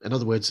 In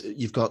other words,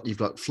 you've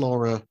got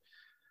Flora,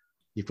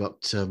 you've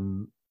got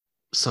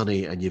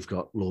Sonny, and you've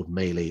got Lord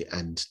Mailey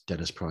and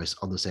Dennis Price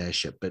on this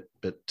airship,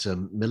 but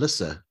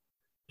Melissa,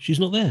 she's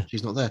not there.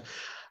 She's not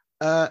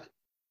there.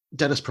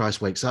 Dennis Price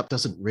wakes up,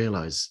 doesn't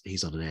realize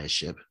he's on an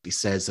airship. He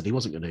says that he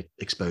wasn't going to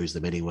expose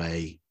them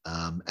anyway,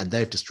 and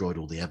they've destroyed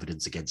all the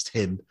evidence against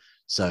him.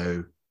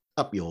 So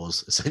up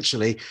yours,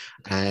 essentially,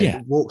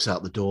 and walks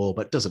out the door,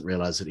 but doesn't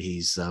realize that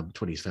he's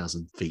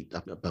 20,000 feet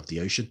up above the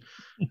ocean,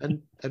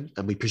 and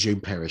we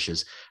presume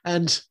perishes.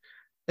 And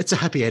it's a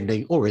happy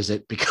ending, or is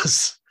it?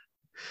 Because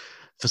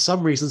for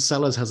some reason,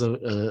 Sellers has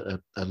a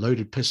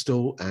loaded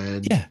pistol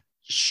and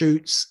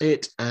shoots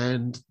it,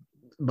 and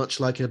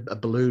much like a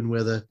balloon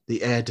where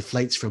the air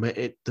deflates from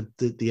it,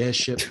 the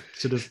airship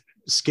sort of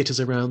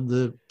skitters around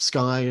the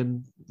sky,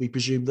 and we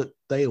presume that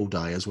they all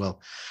die as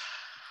well.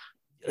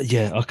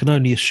 Yeah, I can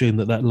only assume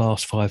that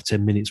last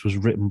 5-10 minutes was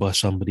written by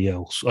somebody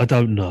else. I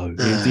don't know.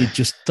 It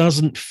just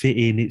doesn't fit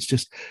in. It's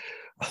just,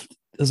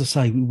 as I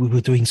say, we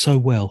were doing so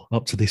well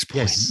up to this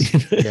point.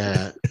 Yes.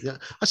 yeah.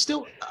 I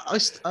still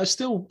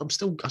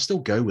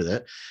go with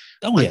it.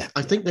 Oh yeah.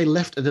 I think they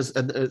left, and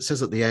it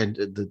says at the end,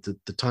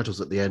 the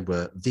titles at the end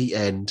were "The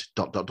End ...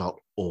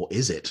 or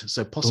is it?"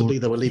 So possibly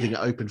they were leaving it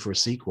open for a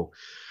sequel.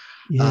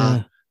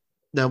 Yeah.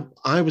 Now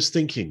I was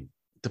thinking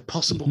the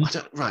possible.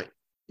 Right.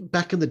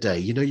 Back in the day,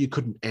 you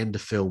couldn't end a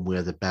film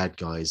where the bad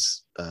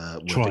guys were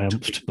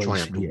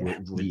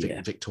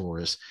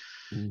victorious.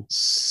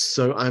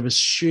 So I'm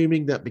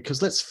assuming that,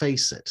 because let's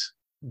face it,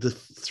 the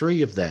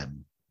 3 of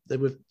them, they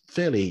were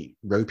fairly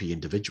ropey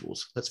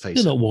individuals. Let's face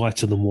it. They're not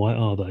whiter than white,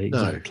 are they?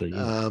 Exactly.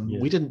 No.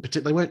 We didn't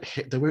particularly.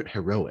 They weren't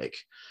heroic.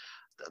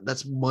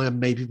 That's why I'm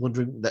maybe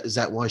wondering, is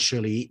that why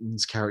Shirley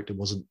Eaton's character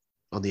wasn't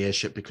on the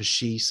airship, because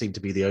she seemed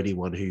to be the only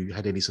one who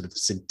had any sort of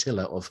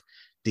scintilla of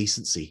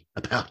decency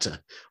about her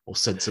or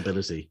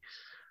sensibility.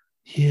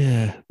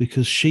 Yeah,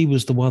 because she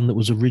was the one that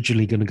was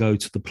originally going to go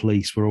to the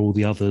police, where all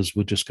the others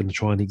were just going to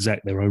try and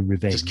exact their own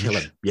revenge. Just kill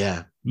him.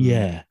 Yeah.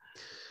 Yeah.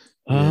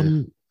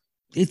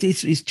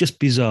 It's just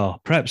bizarre.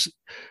 Perhaps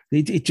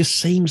it just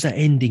seems that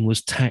ending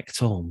was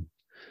tacked on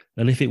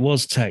And if it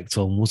was tacked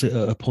on, was it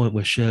at a point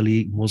where Shirley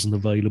Eaton wasn't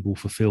available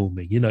for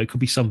filming? You know, it could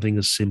be something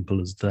as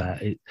simple as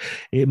that.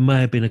 It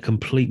may have been a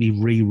completely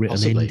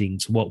rewritten ending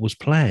to what was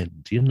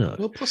planned, you know.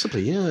 Well,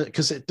 possibly, yeah,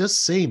 because it does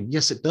seem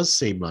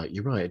like,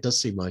 you're right, it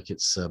does seem like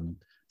it's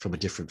from a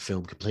different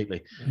film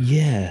completely.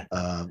 Yeah.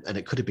 And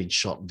it could have been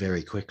shot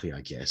very quickly,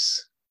 I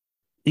guess.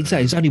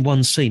 Exactly. It's only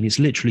one scene. It's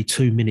literally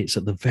 2 minutes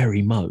at the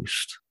very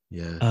most.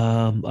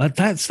 Yeah.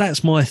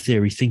 That's my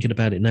theory, thinking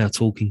about it now,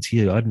 talking to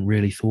you. I hadn't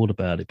really thought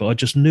about it, but I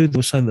just knew there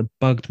was something that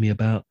bugged me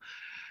about,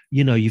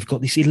 you know, you've got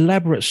this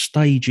elaborate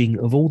staging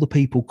of all the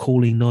people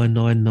calling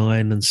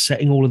 999 and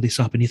setting all of this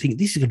up, and you think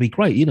this is going to be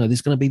great. You know,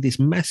 there's going to be this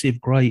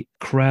massive, great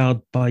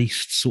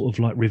crowd-based sort of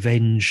like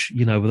revenge,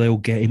 you know, where they all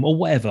get him or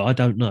whatever. I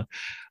don't know.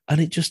 And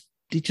it just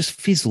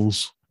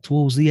fizzles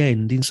towards the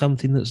end in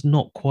something that's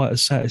not quite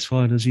as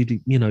satisfying as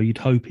you'd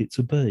hope it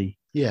to be.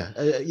 Yeah,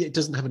 it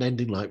doesn't have an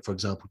ending like, for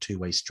example,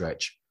 Two-Way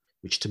Stretch,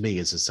 which to me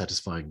is a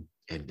satisfying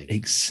ending.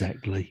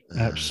 Exactly,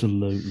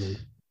 absolutely,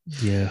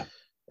 yeah.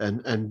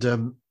 And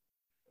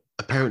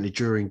apparently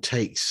during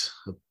takes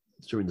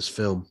during this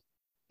film,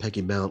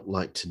 Peggy Mount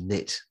liked to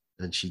knit,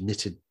 and she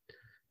knitted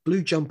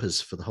blue jumpers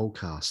for the whole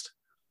cast.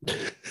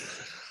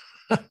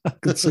 I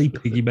could see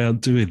Peggy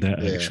Mount doing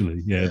that,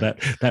 actually. Yeah.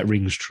 That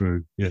rings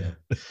true. Yeah.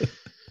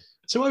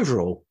 So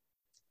overall,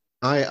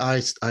 I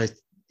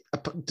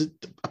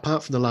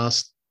apart from the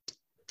last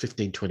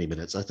 15, 20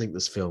 minutes, I think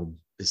this film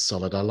is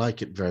solid. I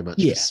like it very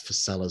much for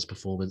Sellers'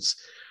 performance.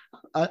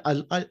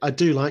 I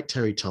do like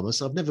Terry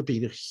Thomas. I've never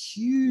been a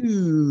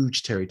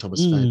huge Terry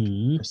Thomas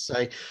fan, per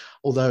se,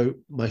 although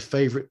my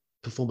favorite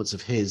performance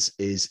of his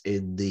is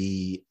in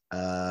the,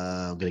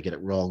 I'm going to get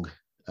it wrong,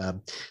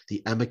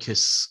 the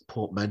Amicus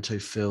portmanteau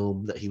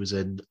film that he was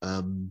in,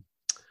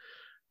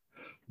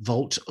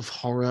 Vault of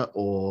Horror,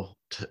 or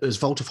it was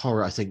Vault of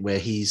Horror, I think, where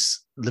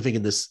he's living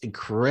in this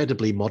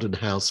incredibly modern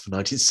house for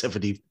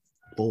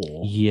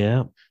 1974.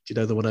 Yeah. Do you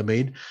know the one I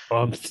mean?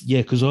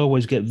 Yeah, because I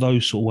always get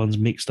those sort of ones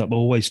mixed up. I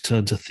always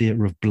turn to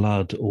Theatre of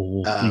Blood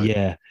or,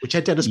 which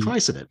had Dennis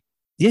Price in it.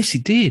 Yes, he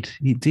did.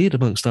 He did,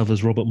 amongst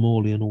others, Robert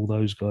Morley and all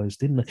those guys,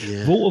 didn't they?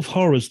 Yeah. Vault of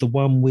Horror's the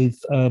one with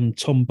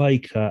Tom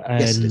Baker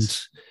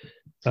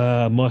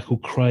and Michael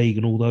Craig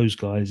and all those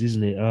guys,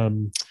 isn't it?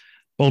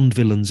 Bond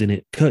villains in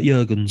it. Kurt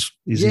Jurgens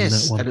is in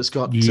that one. And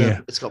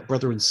it's got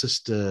brother and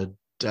sister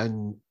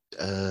Daniel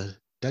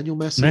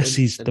Massey.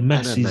 The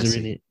Masseys are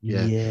in it.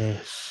 Yeah.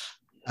 Yes.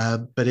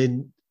 But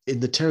in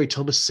the Terry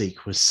Thomas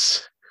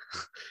sequence,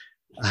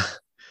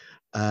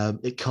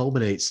 it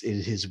culminates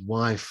in his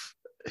wife,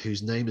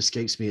 whose name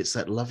escapes me. It's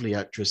that lovely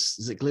actress.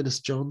 Is it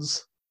Glynis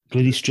Johns?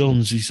 Glynis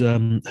Johns is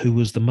who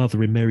was the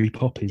mother in Mary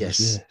Poppins.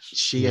 Yes.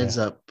 She ends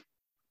up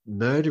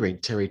murdering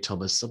Terry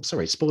Thomas. I'm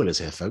sorry, spoilers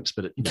here, folks,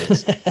 but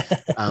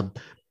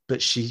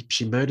but she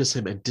murders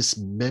him and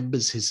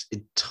dismembers his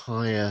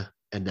entire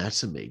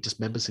anatomy,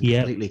 dismembers him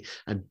completely,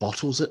 and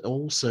bottles it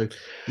all. So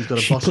you've got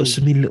a bottle. She puts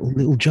them in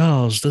little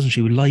jars, doesn't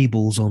she, with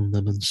labels on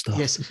them and stuff.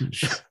 Yes,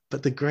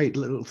 but the great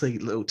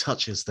little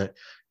touch is that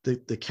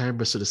the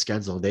camera sort of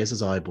scans on. There's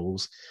his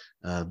eyeballs,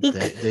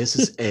 there's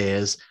his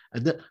ears,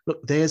 and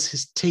look, there's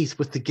his teeth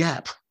with the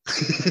gap.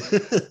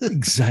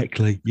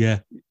 Exactly.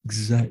 Yeah,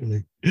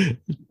 exactly.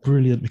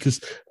 Brilliant.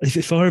 Because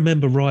if I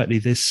remember rightly,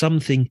 there's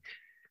something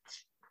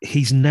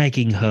he's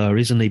nagging her,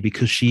 isn't he?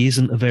 Because she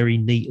isn't a very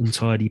neat and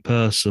tidy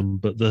person.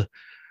 But the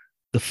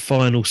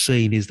final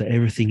scene is that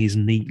everything is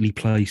neatly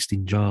placed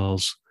in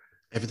jars.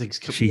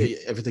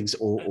 Everything's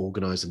all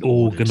organised and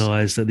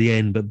organised at the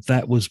end. But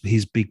that was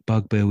his big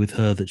bugbear with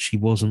her, that she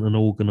wasn't an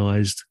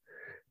organised,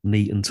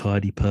 neat and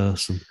tidy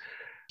person.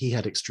 He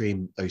had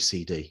extreme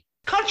OCD.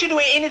 Can't you do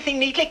anything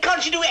neatly?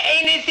 Can't you do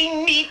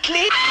anything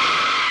neatly?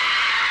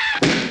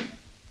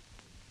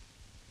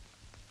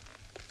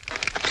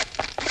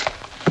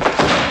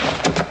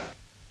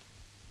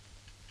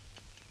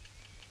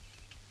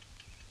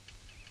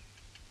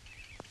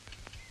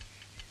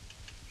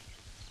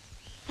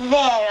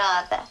 There,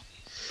 Arthur.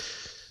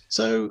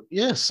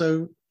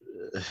 So,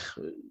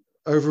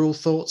 overall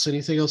thoughts,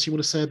 anything else you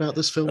want to say about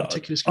this film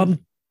particularly?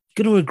 I'm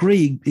going to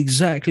agree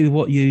exactly with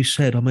what you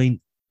said. I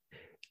mean,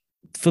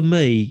 for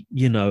me,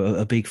 you know,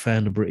 a big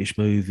fan of British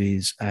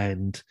movies,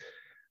 and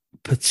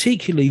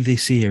particularly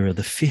this era,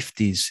 the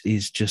 50s,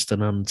 is just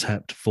an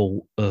untapped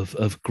vault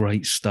of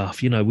great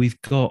stuff. You know,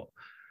 we've got,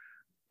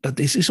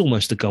 this is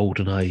almost a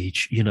golden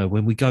age, you know,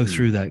 when we go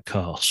through that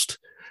cast.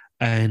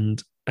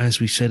 And as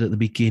we said at the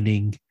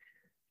beginning,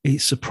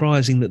 it's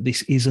surprising that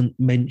this isn't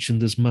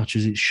mentioned as much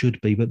as it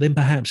should be. But then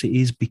perhaps it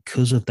is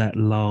because of that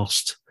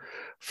last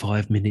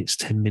 5 minutes,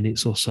 10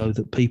 minutes or so,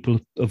 that people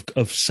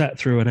have sat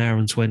through an hour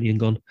and 20 and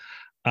gone,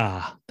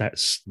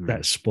 that's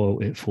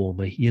spoiled it for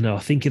me. You know, I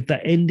think if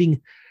that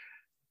ending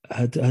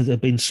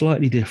had been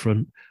slightly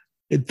different,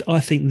 I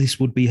think this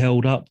would be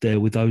held up there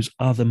with those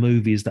other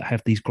movies that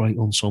have these great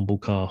ensemble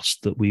casts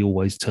that we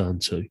always turn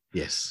to.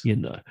 Yes. You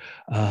know,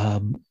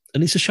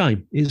 and it's a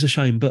shame. It's a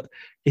shame. But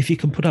if you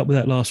can put up with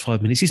that last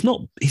 5 minutes, it's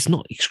not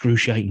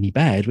excruciatingly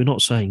bad. We're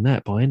not saying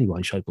that by any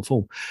way, shape or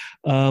form.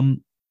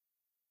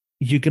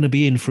 you're going to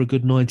be in for a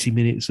good 90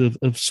 minutes of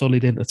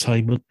solid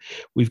entertainment.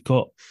 We've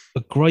got a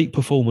great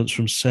performance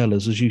from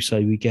Sellers. As you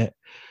say, we get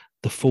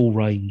the full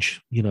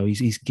range. You know,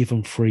 he's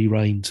given free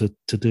rein to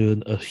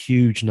do a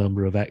huge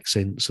number of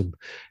accents and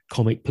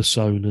comic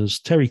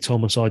personas. Terry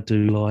Thomas, I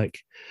do like.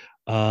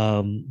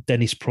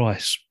 Dennis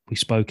Price, we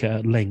spoke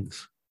at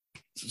length.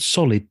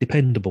 Solid,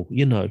 dependable,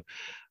 you know.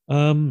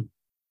 And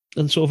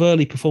sort of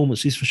early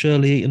performances for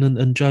Shirley Eaton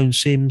and Joan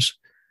Sims,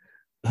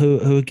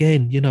 who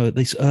again, you know, at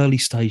this early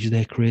stage of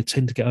their career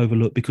tend to get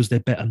overlooked because they're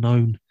better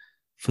known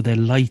for their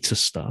later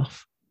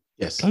stuff.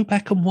 Yes. Go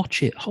back and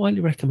watch it.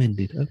 Highly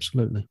recommended.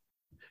 Absolutely.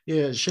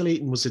 Yeah, Shirley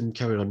Eaton was in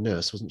Carry On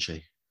Nurse, wasn't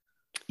she?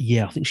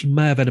 Yeah, I think she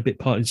may have had a bit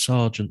part in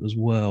Sergeant as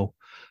well.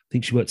 I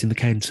think she worked in the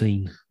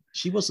canteen.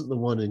 She wasn't the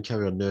one in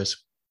Carry On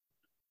Nurse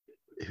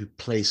who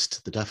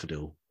placed the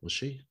daffodil, was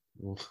she?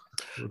 Or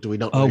do we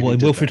not know? Oh, well,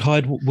 Wilfred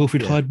Hyde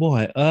Yeah.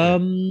 White.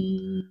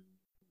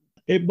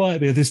 It might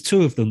be. There's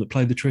two of them that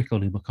played the trick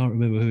on him. I can't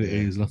remember who it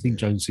is. And I think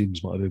Joan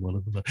Sims might have been one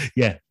of them.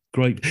 Yeah,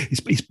 great.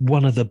 It's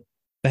one of the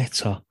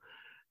better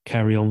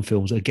Carry On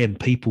films. Again,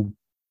 people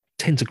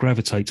tend to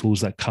gravitate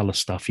towards that colour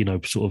stuff, you know,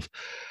 sort of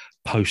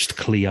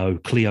post-Cleo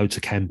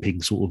to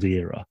camping sort of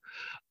era.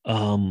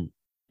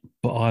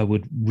 But I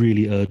would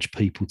really urge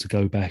people to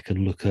go back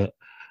and look at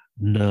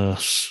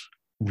Nurse,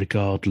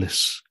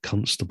 Regardless,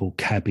 Constable,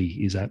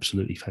 Cabby is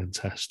absolutely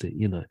fantastic,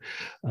 you know.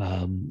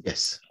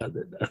 Yes.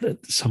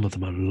 Some of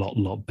them are a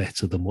lot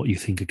better than what you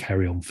think a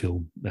Carry On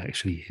film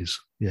actually is.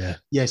 Yeah.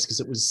 Yes, because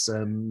it was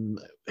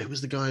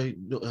the guy,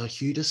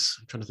 Hudis,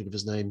 I'm trying to think of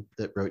his name,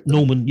 that wrote them.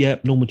 Norman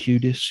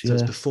Hudis. So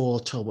it's before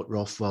Talbot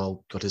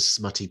Rothwell got his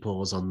smutty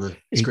paws on the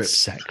script.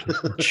 Exactly.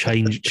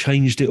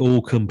 changed it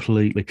all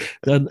completely.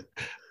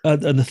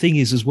 And the thing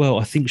is, as well,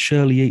 I think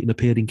Shirley Eaton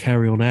appeared in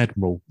Carry On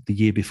Admiral the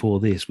year before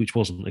this, which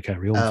wasn't a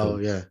Carry On film.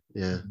 Oh,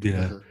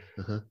 yeah.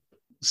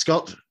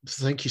 Scott,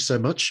 thank you so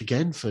much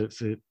again for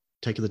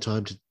taking the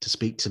time to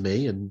speak to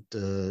me and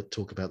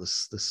talk about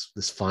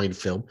this fine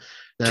film.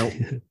 Now,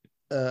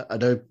 I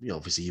know,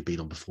 obviously you've been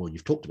on before and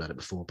you've talked about it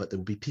before, but there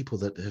will be people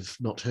that have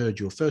not heard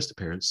your first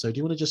appearance. So do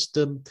you want to just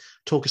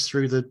talk us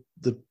through the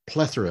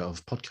plethora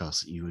of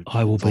podcasts that you were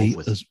I will be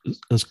with?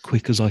 as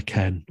quick as I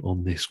can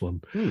on this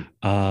one.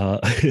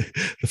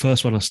 The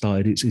first one I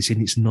started, it's in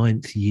its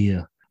 9th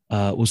year,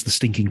 was The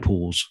Stinking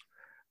Paws,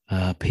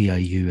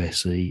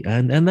 Pause.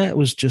 And that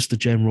was just a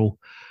general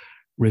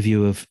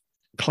review of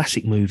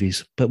classic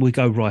movies, but we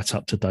go right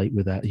up to date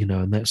with that,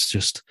 and that's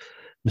just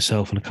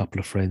myself and a couple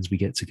of friends. We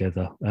get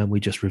together and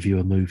we just review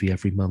a movie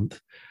every month.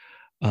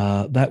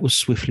 That was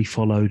swiftly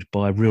followed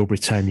by Real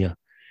Britannia,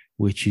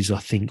 which is, I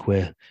think,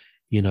 where,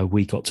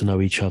 we got to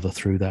know each other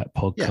through that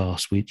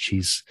podcast, which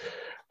is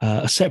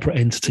a separate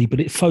entity,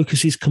 but it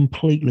focuses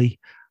completely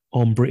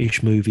on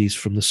British movies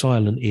from the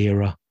silent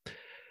era.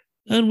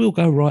 And we'll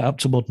go right up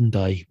to modern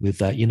day with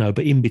that,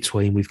 but in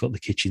between we've got the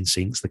kitchen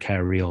sinks, the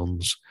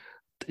carry-ons,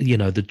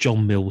 the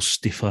John Mills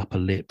stiff upper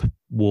lip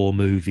war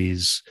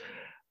movies,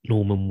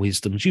 Norman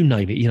Wisdoms, you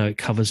name it, it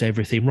covers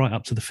everything right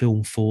up to the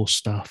Film 4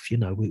 stuff.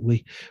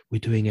 We're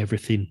doing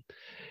everything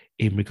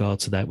in regard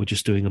to that. We're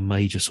just doing a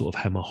major sort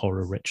of Hammer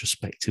horror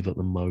retrospective at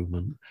the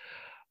moment.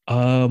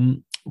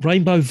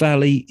 Rainbow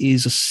Valley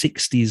is a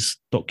 60s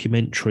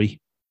documentary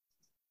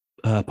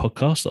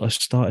podcast that I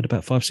started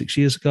about 5-6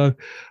 years ago.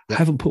 I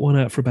haven't put one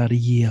out for about a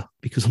year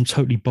because I'm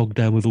totally bogged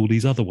down with all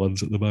these other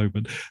ones at the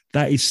moment.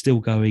 That is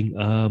still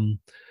going.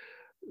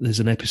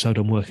 There's an episode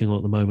I'm working on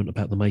at the moment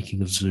about the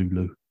making of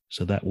Zulu.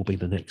 So that will be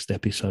the next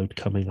episode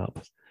coming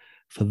up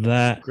for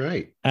that.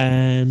 Great.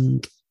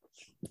 And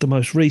the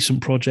most recent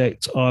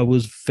project, I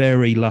was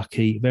very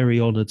lucky, very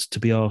honoured to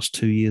be asked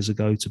 2 years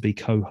ago to be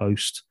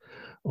co-host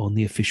on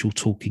the official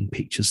Talking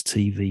Pictures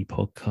TV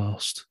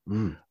podcast,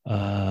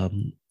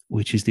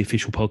 which is the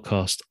official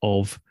podcast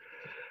of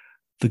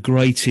the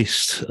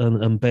greatest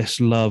and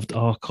best loved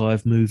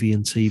archive movie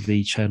and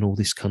TV channel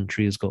this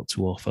country has got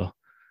to offer.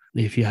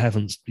 If you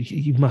haven't,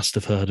 you must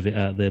have heard of it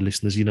out there,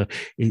 listeners.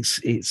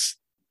 It's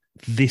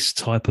this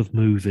type of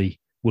movie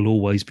will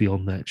always be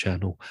on that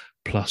channel,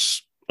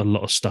 plus a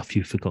lot of stuff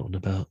you've forgotten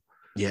about.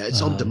 Yeah,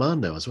 it's on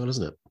demand now as well,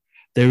 isn't it?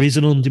 There is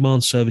an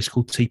on-demand service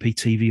called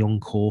TPTV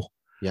Encore.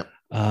 Yep.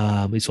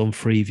 It's on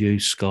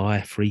Freeview,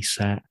 Sky,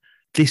 FreeSat.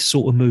 This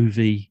sort of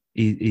movie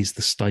is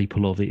the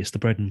staple of it. It's the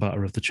bread and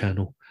butter of the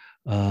channel,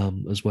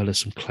 as well as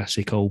some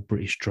classic old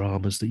British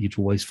dramas that you'd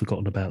always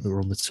forgotten about that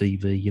were on the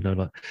TV,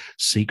 like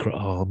Secret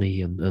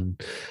Army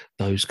and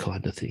those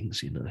kind of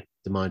things,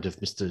 The Mind of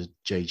Mr.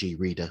 J.G.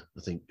 Reader,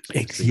 I think.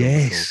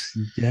 Yes.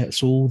 Yeah,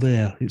 it's all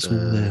there. It's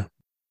all there.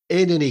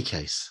 In any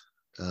case,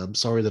 I'm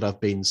sorry that I've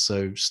been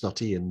so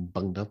snotty and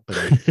bunged up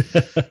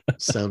and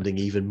sounding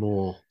even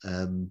more,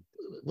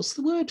 what's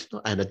the word?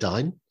 Not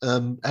anodyne,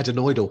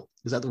 adenoidal.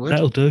 Is that the word?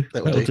 That'll do.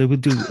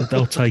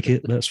 They'll take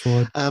it. That's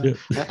fine.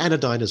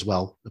 Anodyne as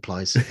well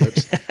applies,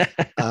 folks.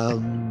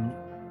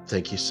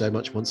 Thank you so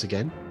much once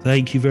again.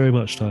 Thank you very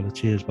much, Tyler.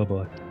 Cheers.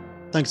 Bye-bye.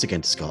 Thanks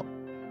again to Scott.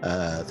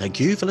 Thank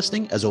you for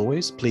listening. As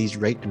always, please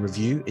rate and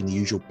review in the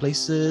usual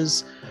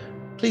places.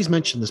 please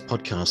mention this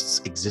podcast's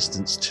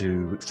existence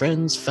to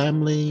friends,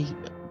 family,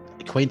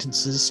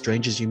 acquaintances,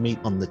 strangers you meet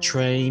on the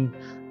train,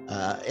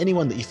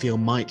 anyone that you feel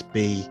might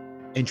be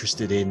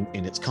interested in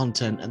its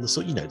content and the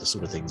sort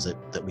of things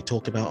that we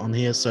talk about on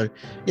here. So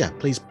yeah,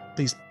 please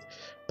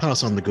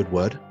pass on the good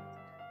word.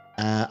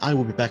 I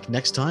will be back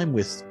next time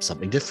with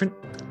something different.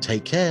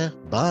 Take care.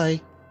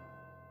 Bye.